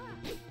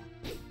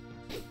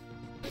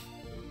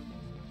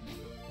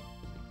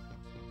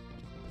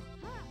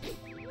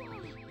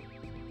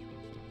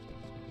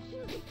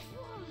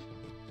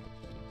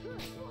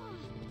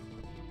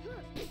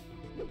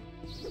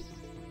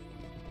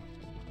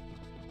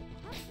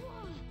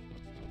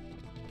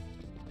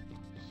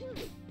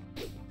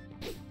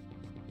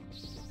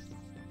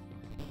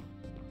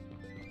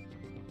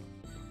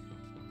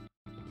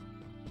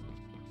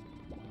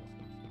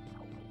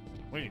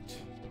 Wait.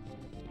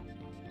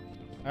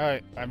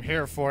 Alright, I'm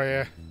here for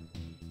you.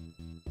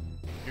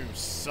 You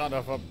son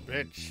of a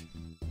bitch.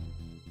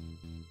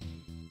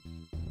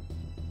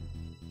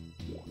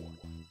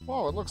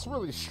 Whoa, it looks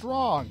really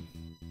strong.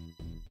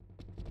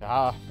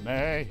 Ah,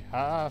 nay,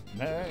 ah,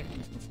 nay.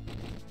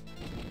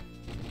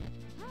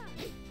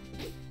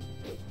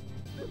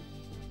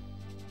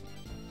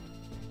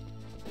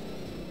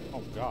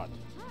 Oh, God.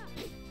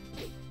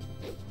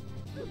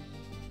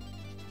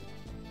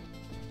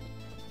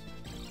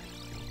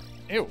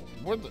 Ew,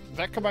 where'd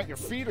that come out your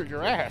feet or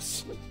your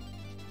ass?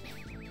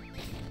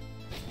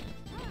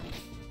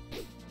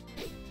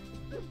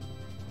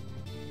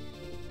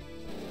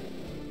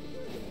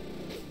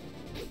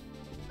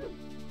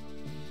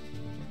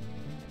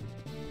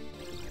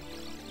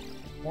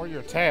 Or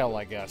your tail,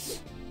 I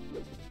guess.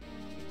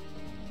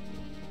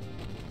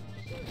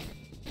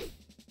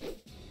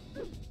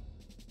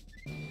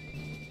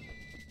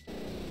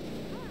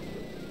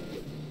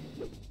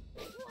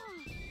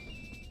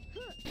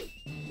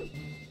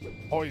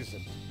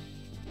 Poison.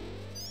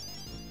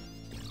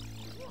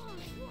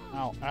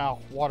 Ow, ow,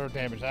 water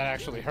damage. That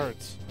actually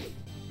hurts.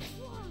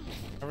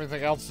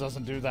 Everything else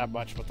doesn't do that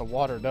much, but the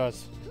water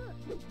does.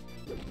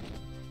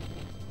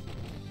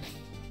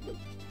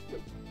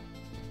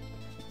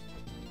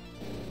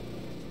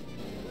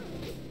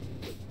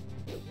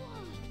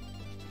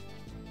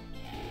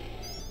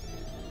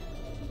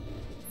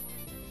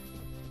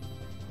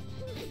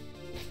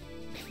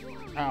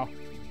 Ow.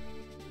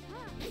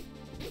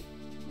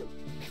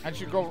 How'd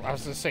you go? I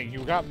was gonna say,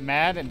 you got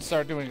mad and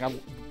started doing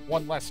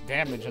one less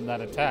damage in that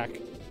attack.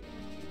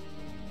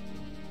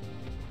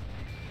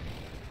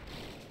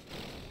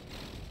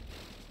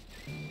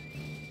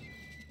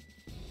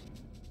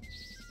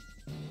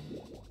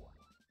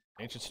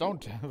 ancient stone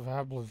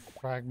tablet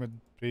fragment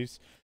piece.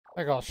 I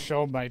think I'll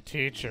show my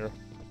teacher.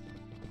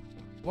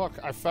 Look,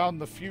 I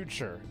found the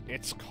future.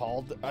 It's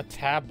called a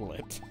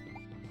tablet.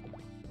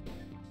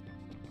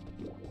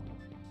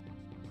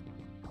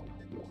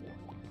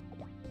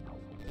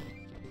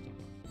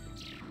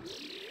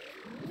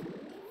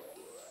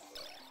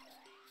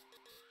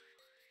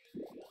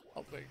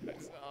 I'll take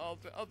this.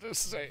 I'll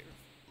just save.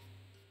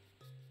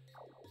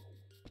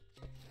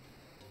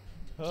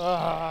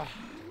 All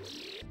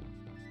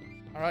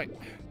right.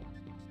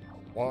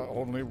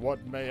 Only one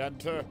may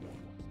enter,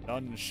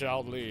 none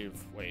shall leave.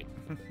 Wait.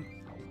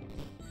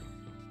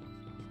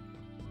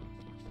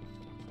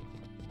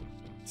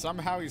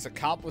 Somehow he's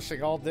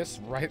accomplishing all this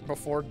right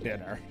before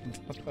dinner.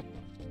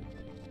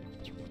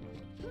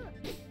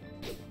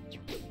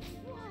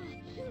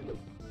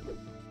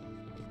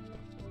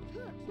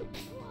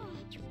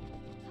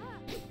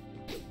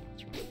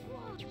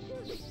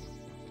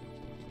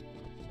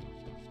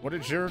 What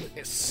did your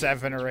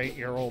 7 or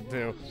 8-year-old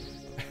do?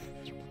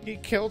 He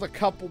killed a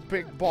couple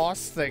big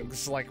boss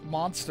things like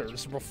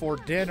monsters before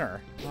dinner.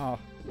 Oh.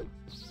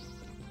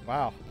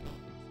 Wow.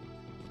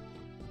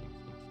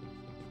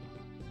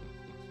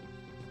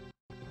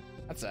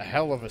 That's a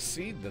hell of a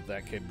seed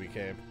that kid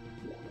became.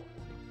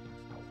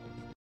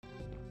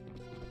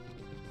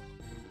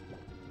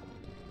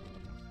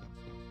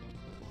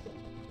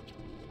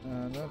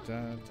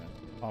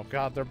 Oh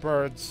god, they're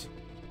birds.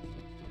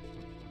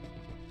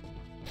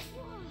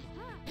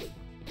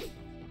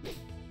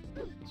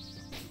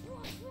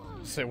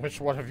 Say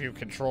which one of you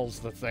controls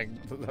the thing,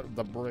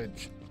 the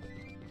bridge.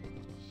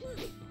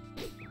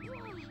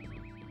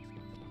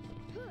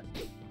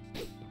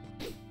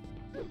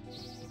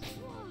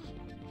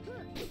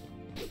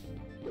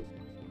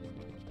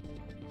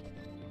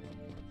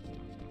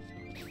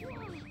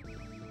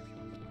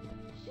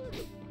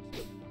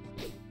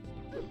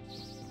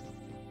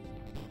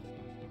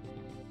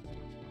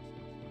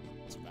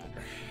 Doesn't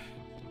matter.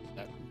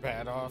 That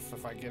bad off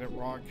if I get it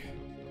wrong.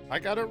 I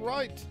got it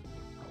right.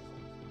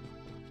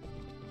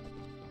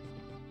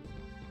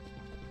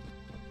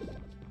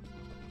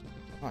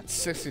 Oh, it's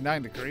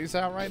 69 degrees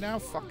out right now?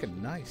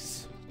 Fucking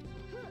nice.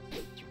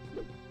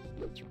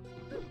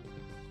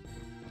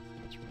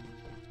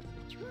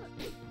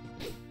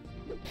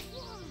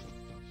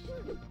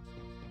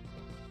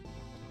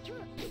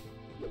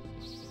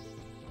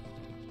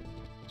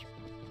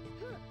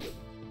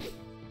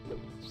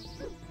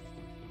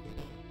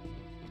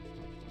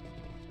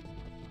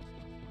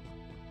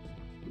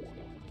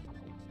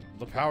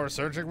 The power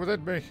surging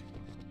within me.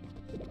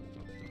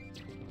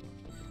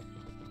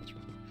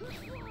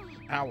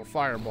 Ow, a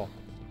fireball.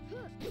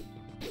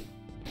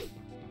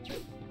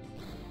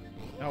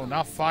 No,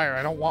 not fire.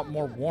 I don't want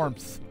more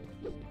warmth.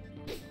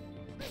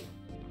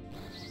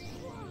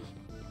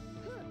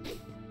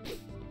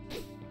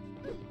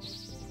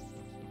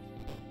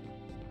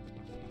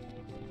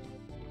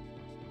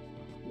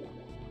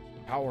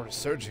 Power is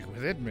surging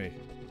within me.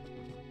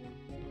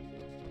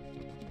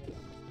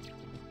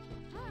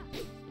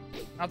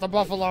 Not the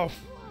buffalo.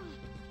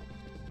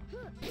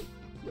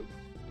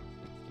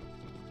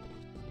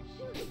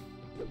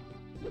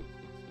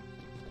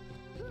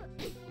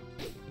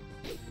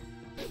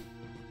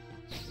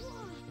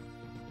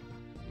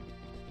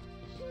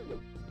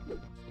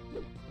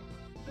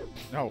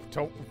 No,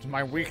 don't.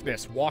 My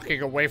weakness,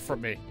 walking away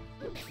from me.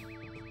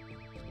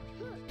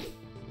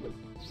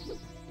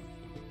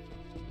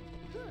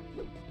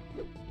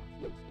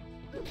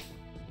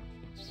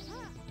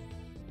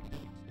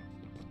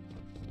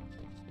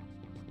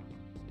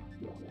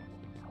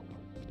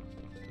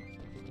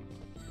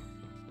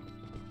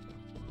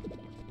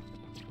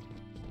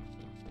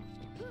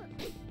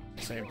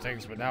 Same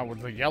things, but now with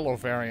the yellow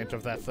variant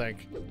of that thing.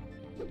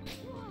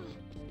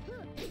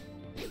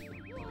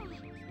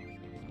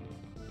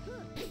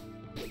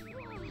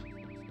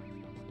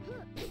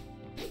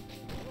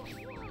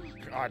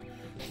 God.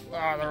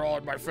 Ah, they're all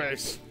in my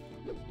face.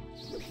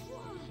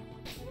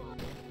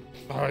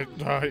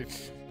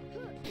 Night.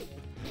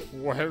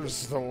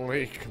 Where's the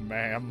leak,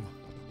 ma'am?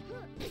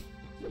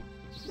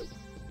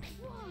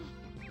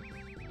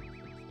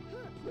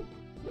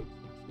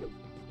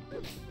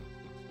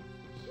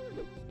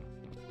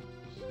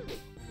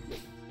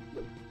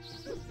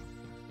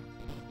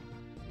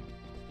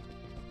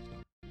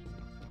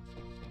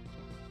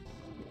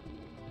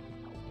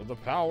 The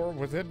power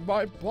within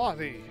my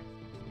body.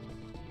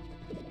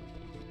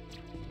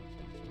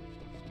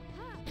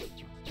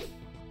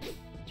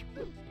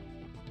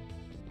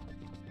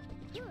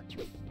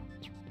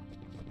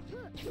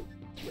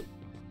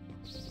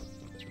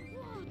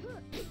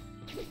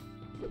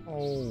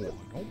 Oh,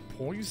 don't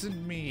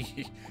poison me.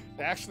 It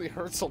actually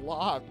hurts a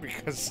lot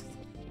because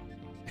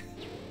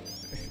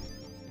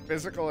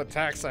physical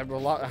attacks I have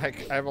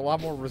a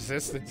lot more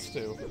resistance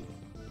to.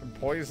 And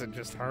poison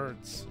just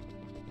hurts.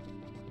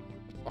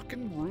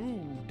 Fucking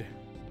rude.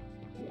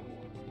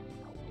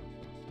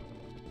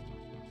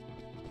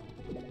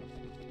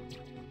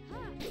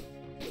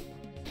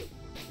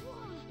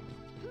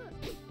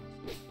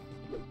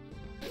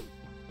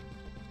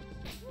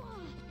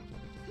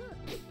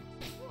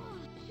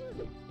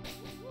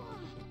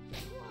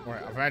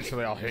 Alright,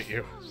 eventually I'll hit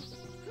you.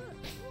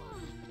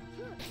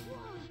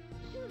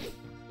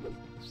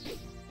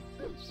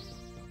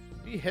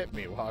 He hit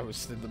me while I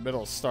was in the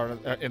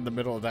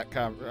middle of that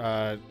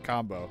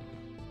combo.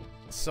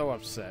 So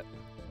upset.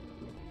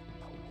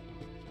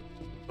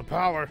 The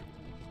power.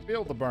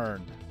 Feel the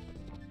burn.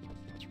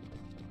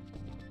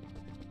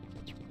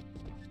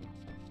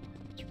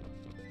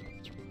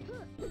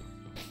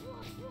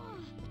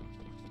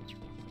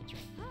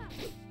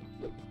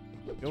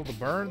 Feel the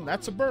burn?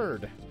 That's a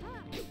bird.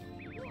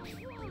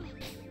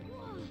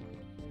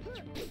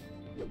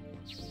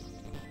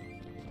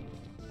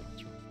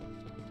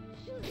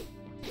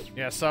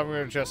 Yeah, some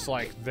were just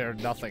like,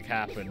 nothing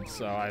happened,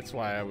 so that's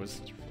why I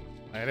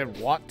didn't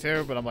want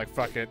to, but I'm like,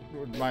 fuck it,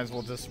 might as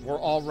well we're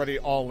already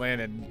all in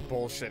and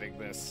bullshitting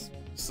this,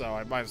 so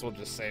I might as well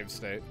just save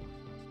state.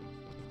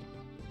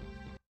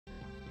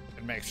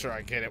 And make sure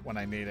I get it when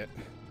I need it.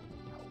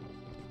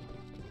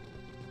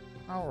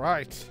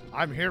 Alright,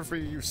 I'm here for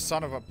you, you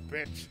son of a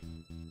bitch.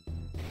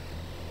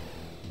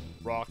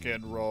 Rock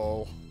and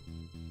roll.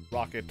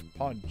 Rocket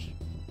punch.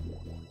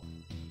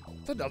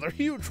 It's another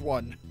huge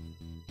one.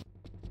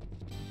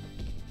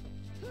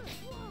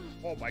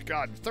 Oh my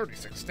god,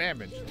 36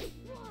 damage.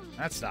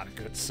 That's not a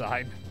good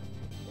sign.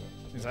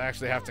 Means I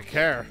actually have to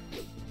care.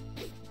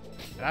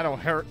 And I don't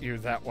hurt you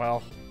that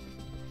well.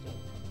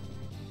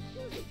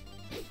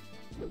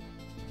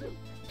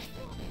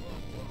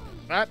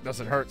 That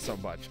doesn't hurt so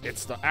much.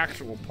 It's the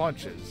actual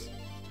punches.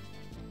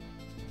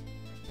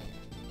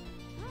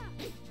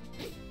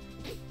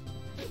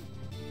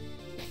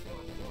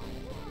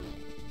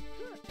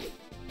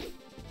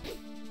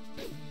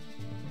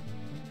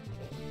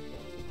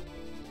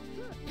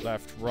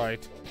 Left,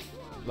 right.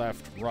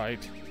 Left,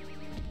 right.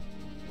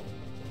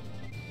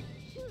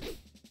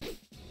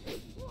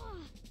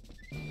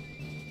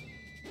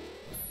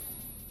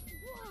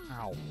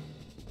 Ow.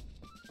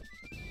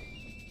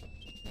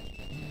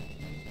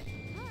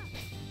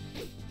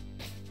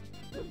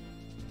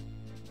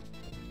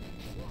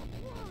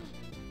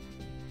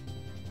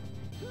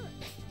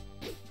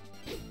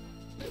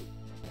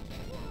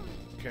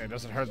 Okay, it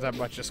doesn't hurt that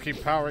much. Just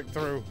keep powering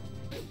through.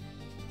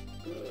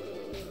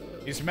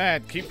 He's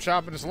mad. Keep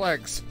chopping his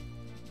legs.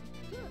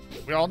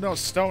 We all know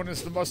stone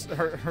is the most...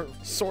 Her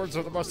swords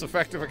are the most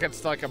effective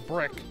against, like, a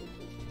brick.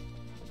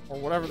 Or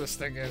whatever this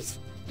thing is.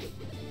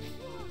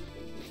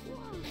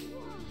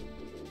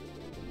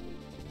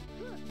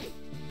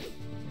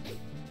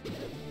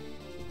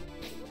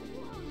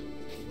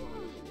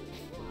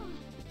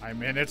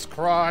 I'm in its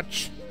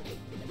crotch.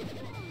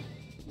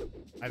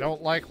 I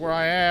don't like where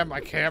I am. I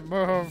can't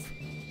move.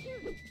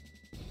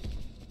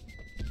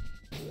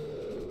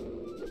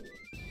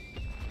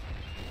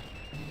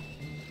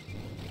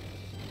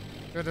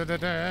 I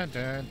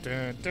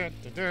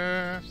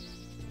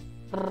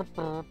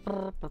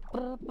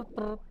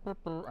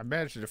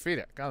managed to defeat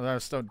it. Got another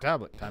stone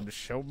tablet. Time to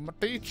show my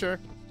teacher.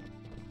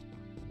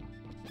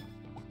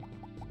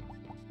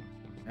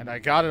 And I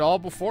got it all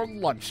before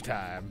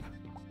lunchtime.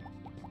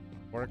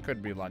 Or it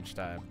could be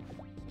lunchtime.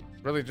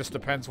 Really just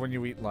depends when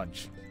you eat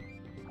lunch.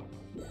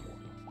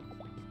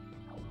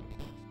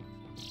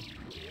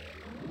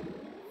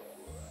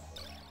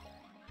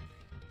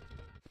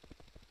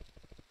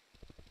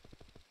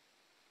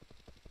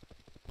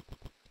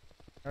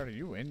 Are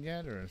you in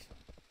yet, or is...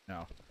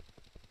 No.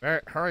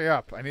 Barrett, hurry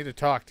up. I need to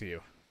talk to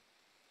you.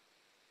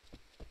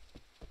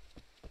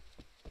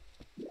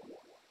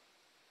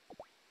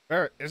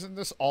 Barrett, isn't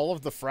this all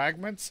of the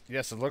fragments?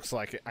 Yes, it looks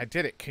like it. I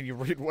did it. Can you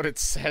read what it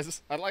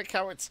says? I like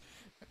how it's...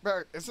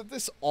 Barrett, isn't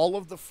this all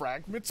of the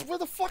fragments? Where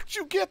the fuck did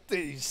you get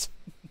these?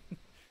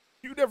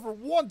 You never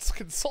once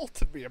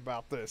consulted me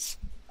about this.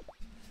 It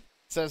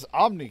says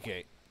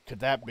Omnigate. Could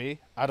that be?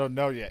 I don't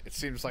know yet. It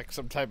seems like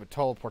some type of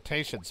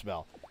teleportation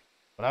spell.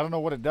 But I don't know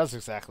what it does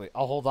exactly.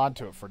 I'll hold on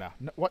to it for now.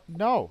 What?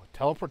 No.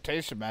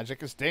 Teleportation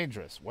magic is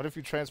dangerous. What if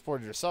you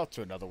transported yourself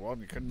to another world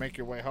and you couldn't make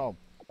your way home?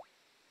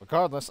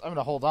 Regardless, I'm going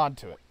to hold on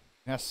to it.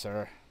 Yes,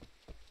 sir.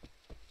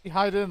 He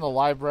hide it in the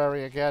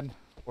library again?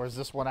 Or is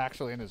this one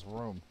actually in his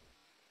room?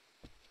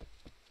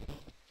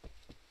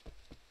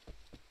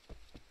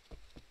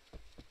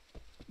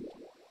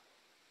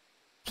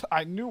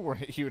 I knew where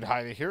he would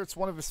hide it here. It's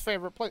one of his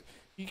favorite places.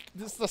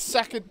 This is the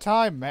second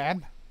time,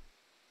 man.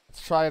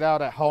 Let's try it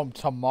out at home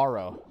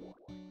tomorrow.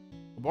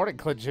 Good morning,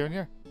 Clint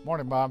Jr.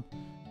 Morning, Mom.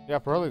 You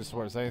up early this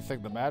morning. Is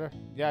anything the matter?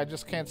 Yeah, I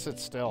just can't sit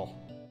still.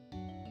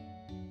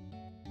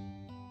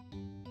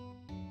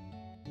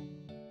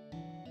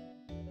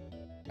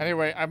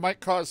 Anyway, I might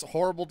cause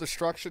horrible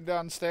destruction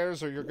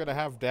downstairs, or you're gonna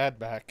have Dad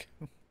back.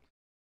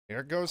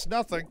 Here goes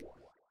nothing.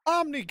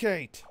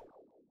 Omnigate!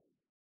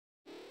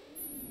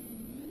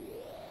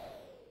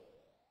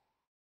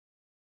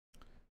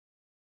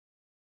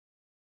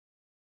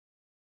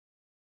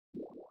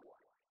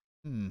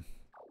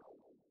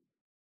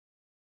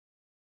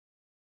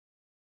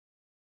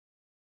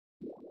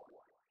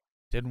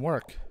 Didn't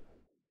work.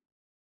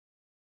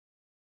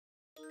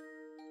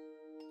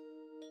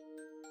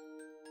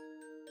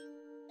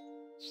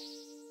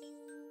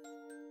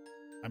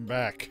 I'm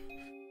back.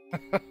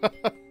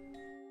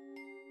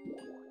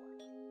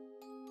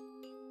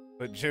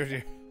 But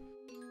Junior...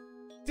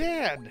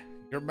 Dad!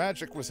 Your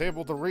magic was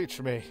able to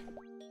reach me.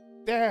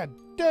 Dad!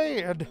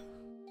 Dad!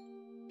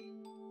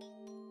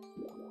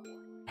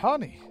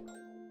 Honey!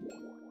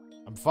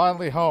 I'm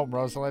finally home,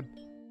 Rosalind.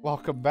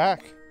 Welcome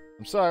back.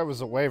 I'm sorry I was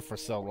away for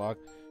so long.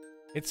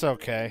 It's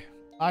okay.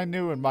 I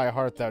knew in my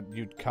heart that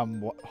you'd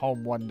come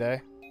home one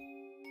day.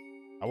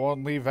 I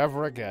won't leave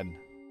ever again.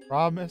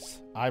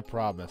 Promise? I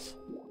promise.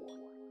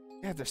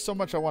 Yeah, there's so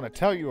much I want to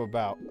tell you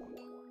about.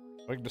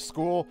 Going to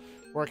school,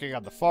 working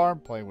on the farm,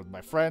 playing with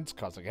my friends,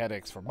 causing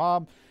headaches for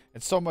Mom,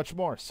 and so much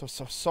more.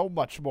 So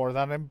much more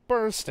that I'm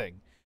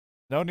bursting.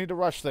 No need to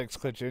rush things,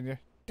 Clint Jr.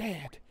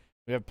 Dad,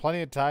 we have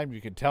plenty of time.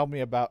 You can tell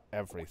me about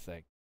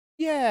everything.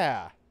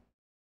 Yeah!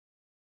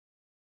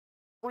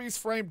 Freeze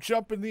frame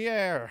jump in the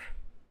air.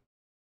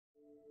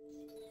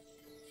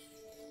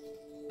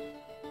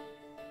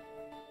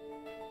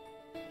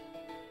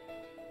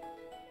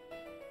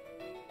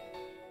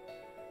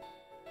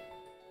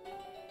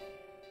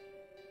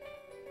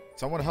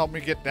 Someone help me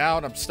get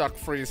down. I'm stuck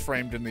freeze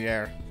framed in the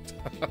air.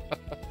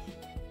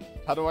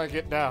 How do I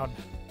get down?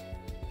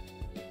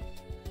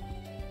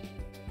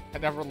 I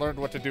never learned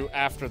what to do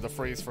after the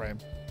freeze frame.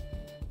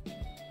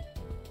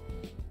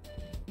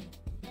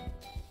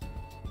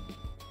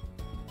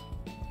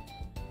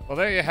 Well,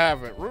 there you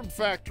have it. Rune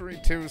Factory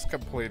 2 is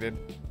completed.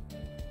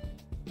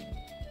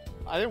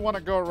 I didn't want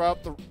to go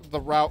the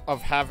route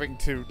of having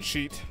to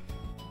cheat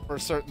for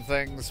certain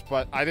things,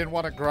 but I didn't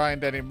want to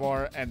grind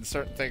anymore, and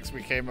certain things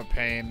became a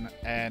pain,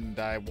 and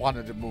I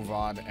wanted to move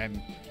on and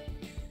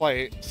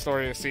play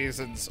Story of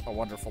Seasons, A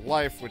Wonderful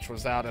Life, which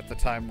was out at the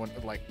time when,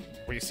 like,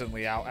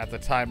 recently out at the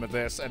time of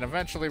this, and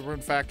eventually Rune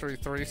Factory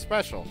 3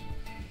 Special.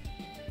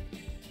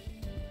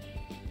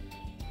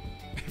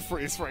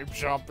 Freeze frame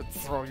jump and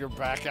throw your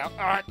back out.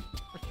 Alright.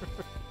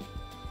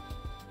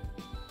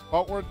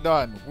 But we're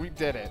done. We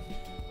did it.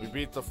 We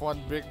beat the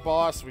one big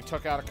boss. We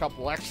took out a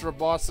couple extra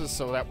bosses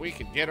so that we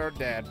could get our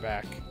dad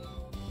back.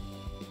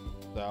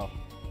 So,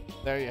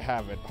 there you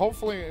have it.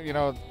 Hopefully, you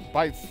know,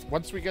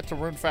 once we get to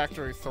Rune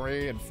Factory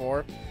 3 and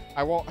 4,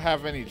 I won't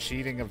have any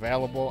cheating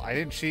available. I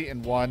didn't cheat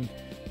in 1,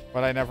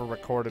 but I never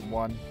recorded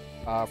 1.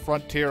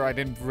 Frontier, I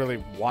didn't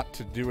really want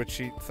to do a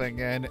cheat thing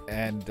in,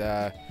 and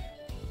I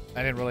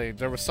didn't really...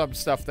 There was some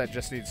stuff that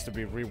just needs to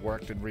be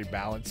reworked and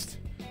rebalanced.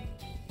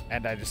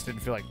 And I just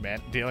didn't feel like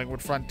dealing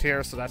with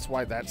Frontier, so that's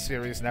why that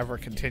series never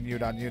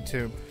continued on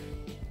YouTube.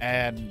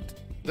 And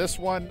this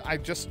one, I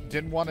just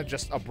didn't want to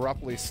just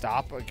abruptly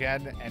stop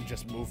again and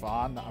just move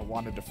on. I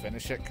wanted to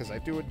finish it because I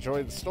do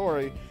enjoy the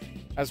story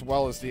as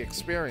well as the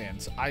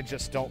experience. I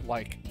just don't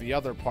like the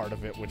other part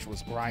of it, which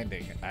was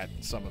grinding at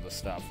some of the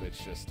stuff.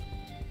 It's just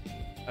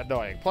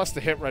annoying. Plus,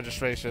 the hit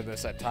registration of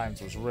this at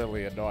times was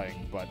really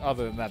annoying. But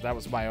other than that, that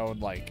was my own,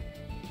 like,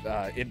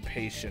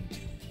 impatient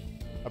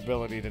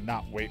ability to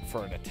not wait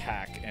for an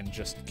attack and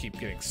just keep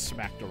getting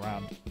smacked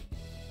around.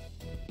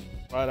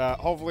 But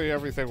hopefully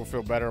everything will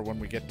feel better when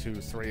we get to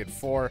 3 and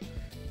 4.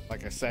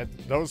 Like I said,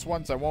 those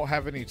ones I won't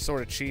have any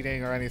sort of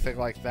cheating or anything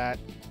like that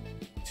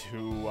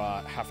to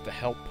have to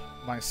help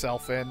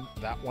myself in.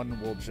 That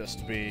one will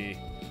just be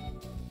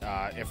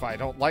if I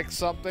don't like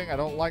something, I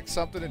don't like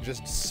something, and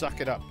just suck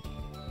it up.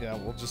 You know,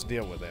 we'll just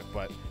deal with it.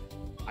 But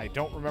I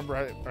don't remember,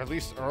 or at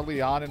least early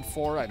on in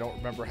 4, I don't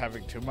remember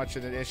having too much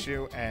of an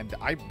issue, and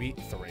I beat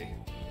 3.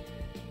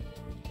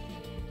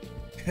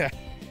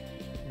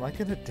 Am I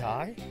gonna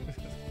die?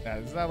 Yeah,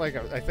 isn't that like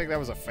I think that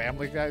was a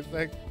Family Guy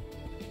thing?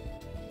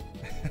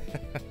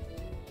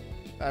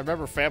 I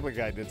remember Family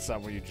Guy did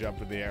something where you jump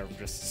in the air and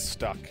just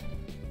stuck.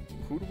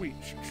 Who do we...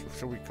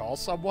 should we call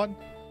someone?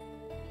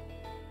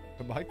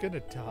 Am I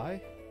gonna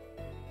die?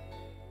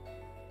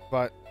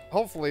 But...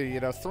 hopefully, you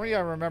know, 3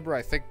 I remember,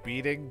 I think,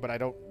 beating, but I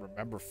don't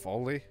remember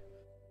fully.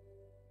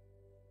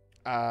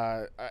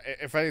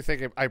 If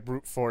anything, I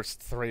brute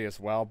forced 3 as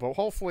well, but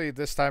hopefully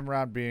this time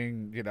around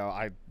being, you know,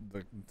 I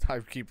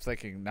keep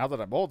thinking, now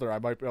that I'm older, I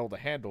might be able to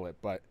handle it,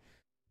 but,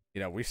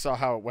 you know, we saw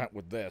how it went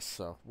with this,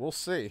 so we'll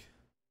see.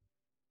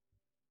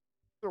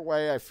 Either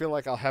way, I feel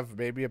like I'll have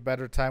maybe a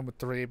better time with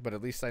 3, but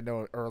at least I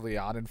know early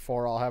on in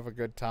 4 I'll have a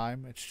good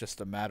time. It's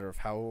just a matter of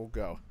how it will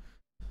go.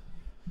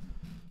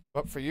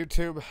 But for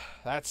YouTube,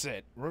 that's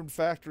it. Rune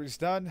Factory's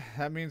done.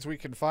 That means we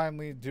can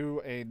finally do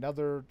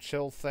another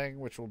chill thing,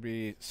 which will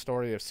be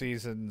Story of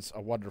Seasons, A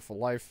Wonderful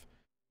Life.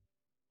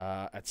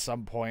 At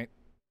some point,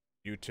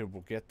 YouTube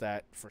will get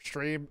that for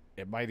stream.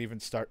 It might even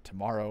start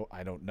tomorrow.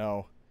 I don't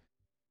know.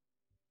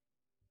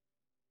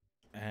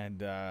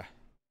 And,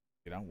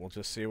 you know, we'll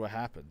just see what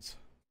happens.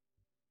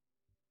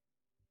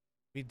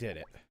 We did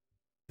it.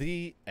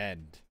 The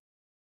end.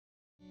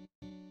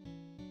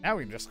 Now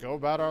we can just go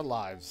about our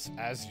lives,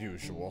 as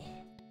usual.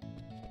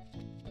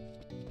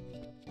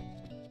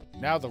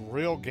 Now the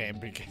real game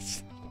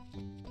begins.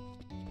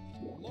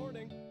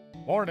 Morning.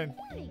 Morning.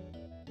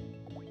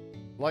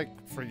 Like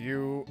for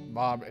you,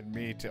 Mom, and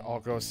me to all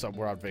go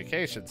somewhere on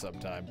vacation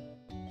sometime.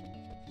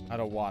 I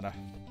don't wanna.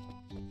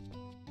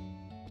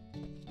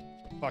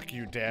 Fuck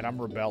you, Dad,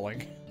 I'm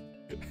rebelling.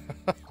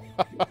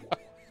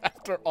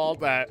 After all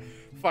that,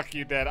 Fuck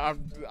you, Dad.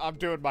 I'm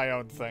doing my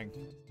own thing.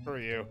 Screw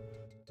you.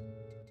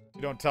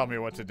 You don't tell me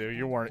what to do.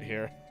 You weren't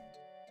here.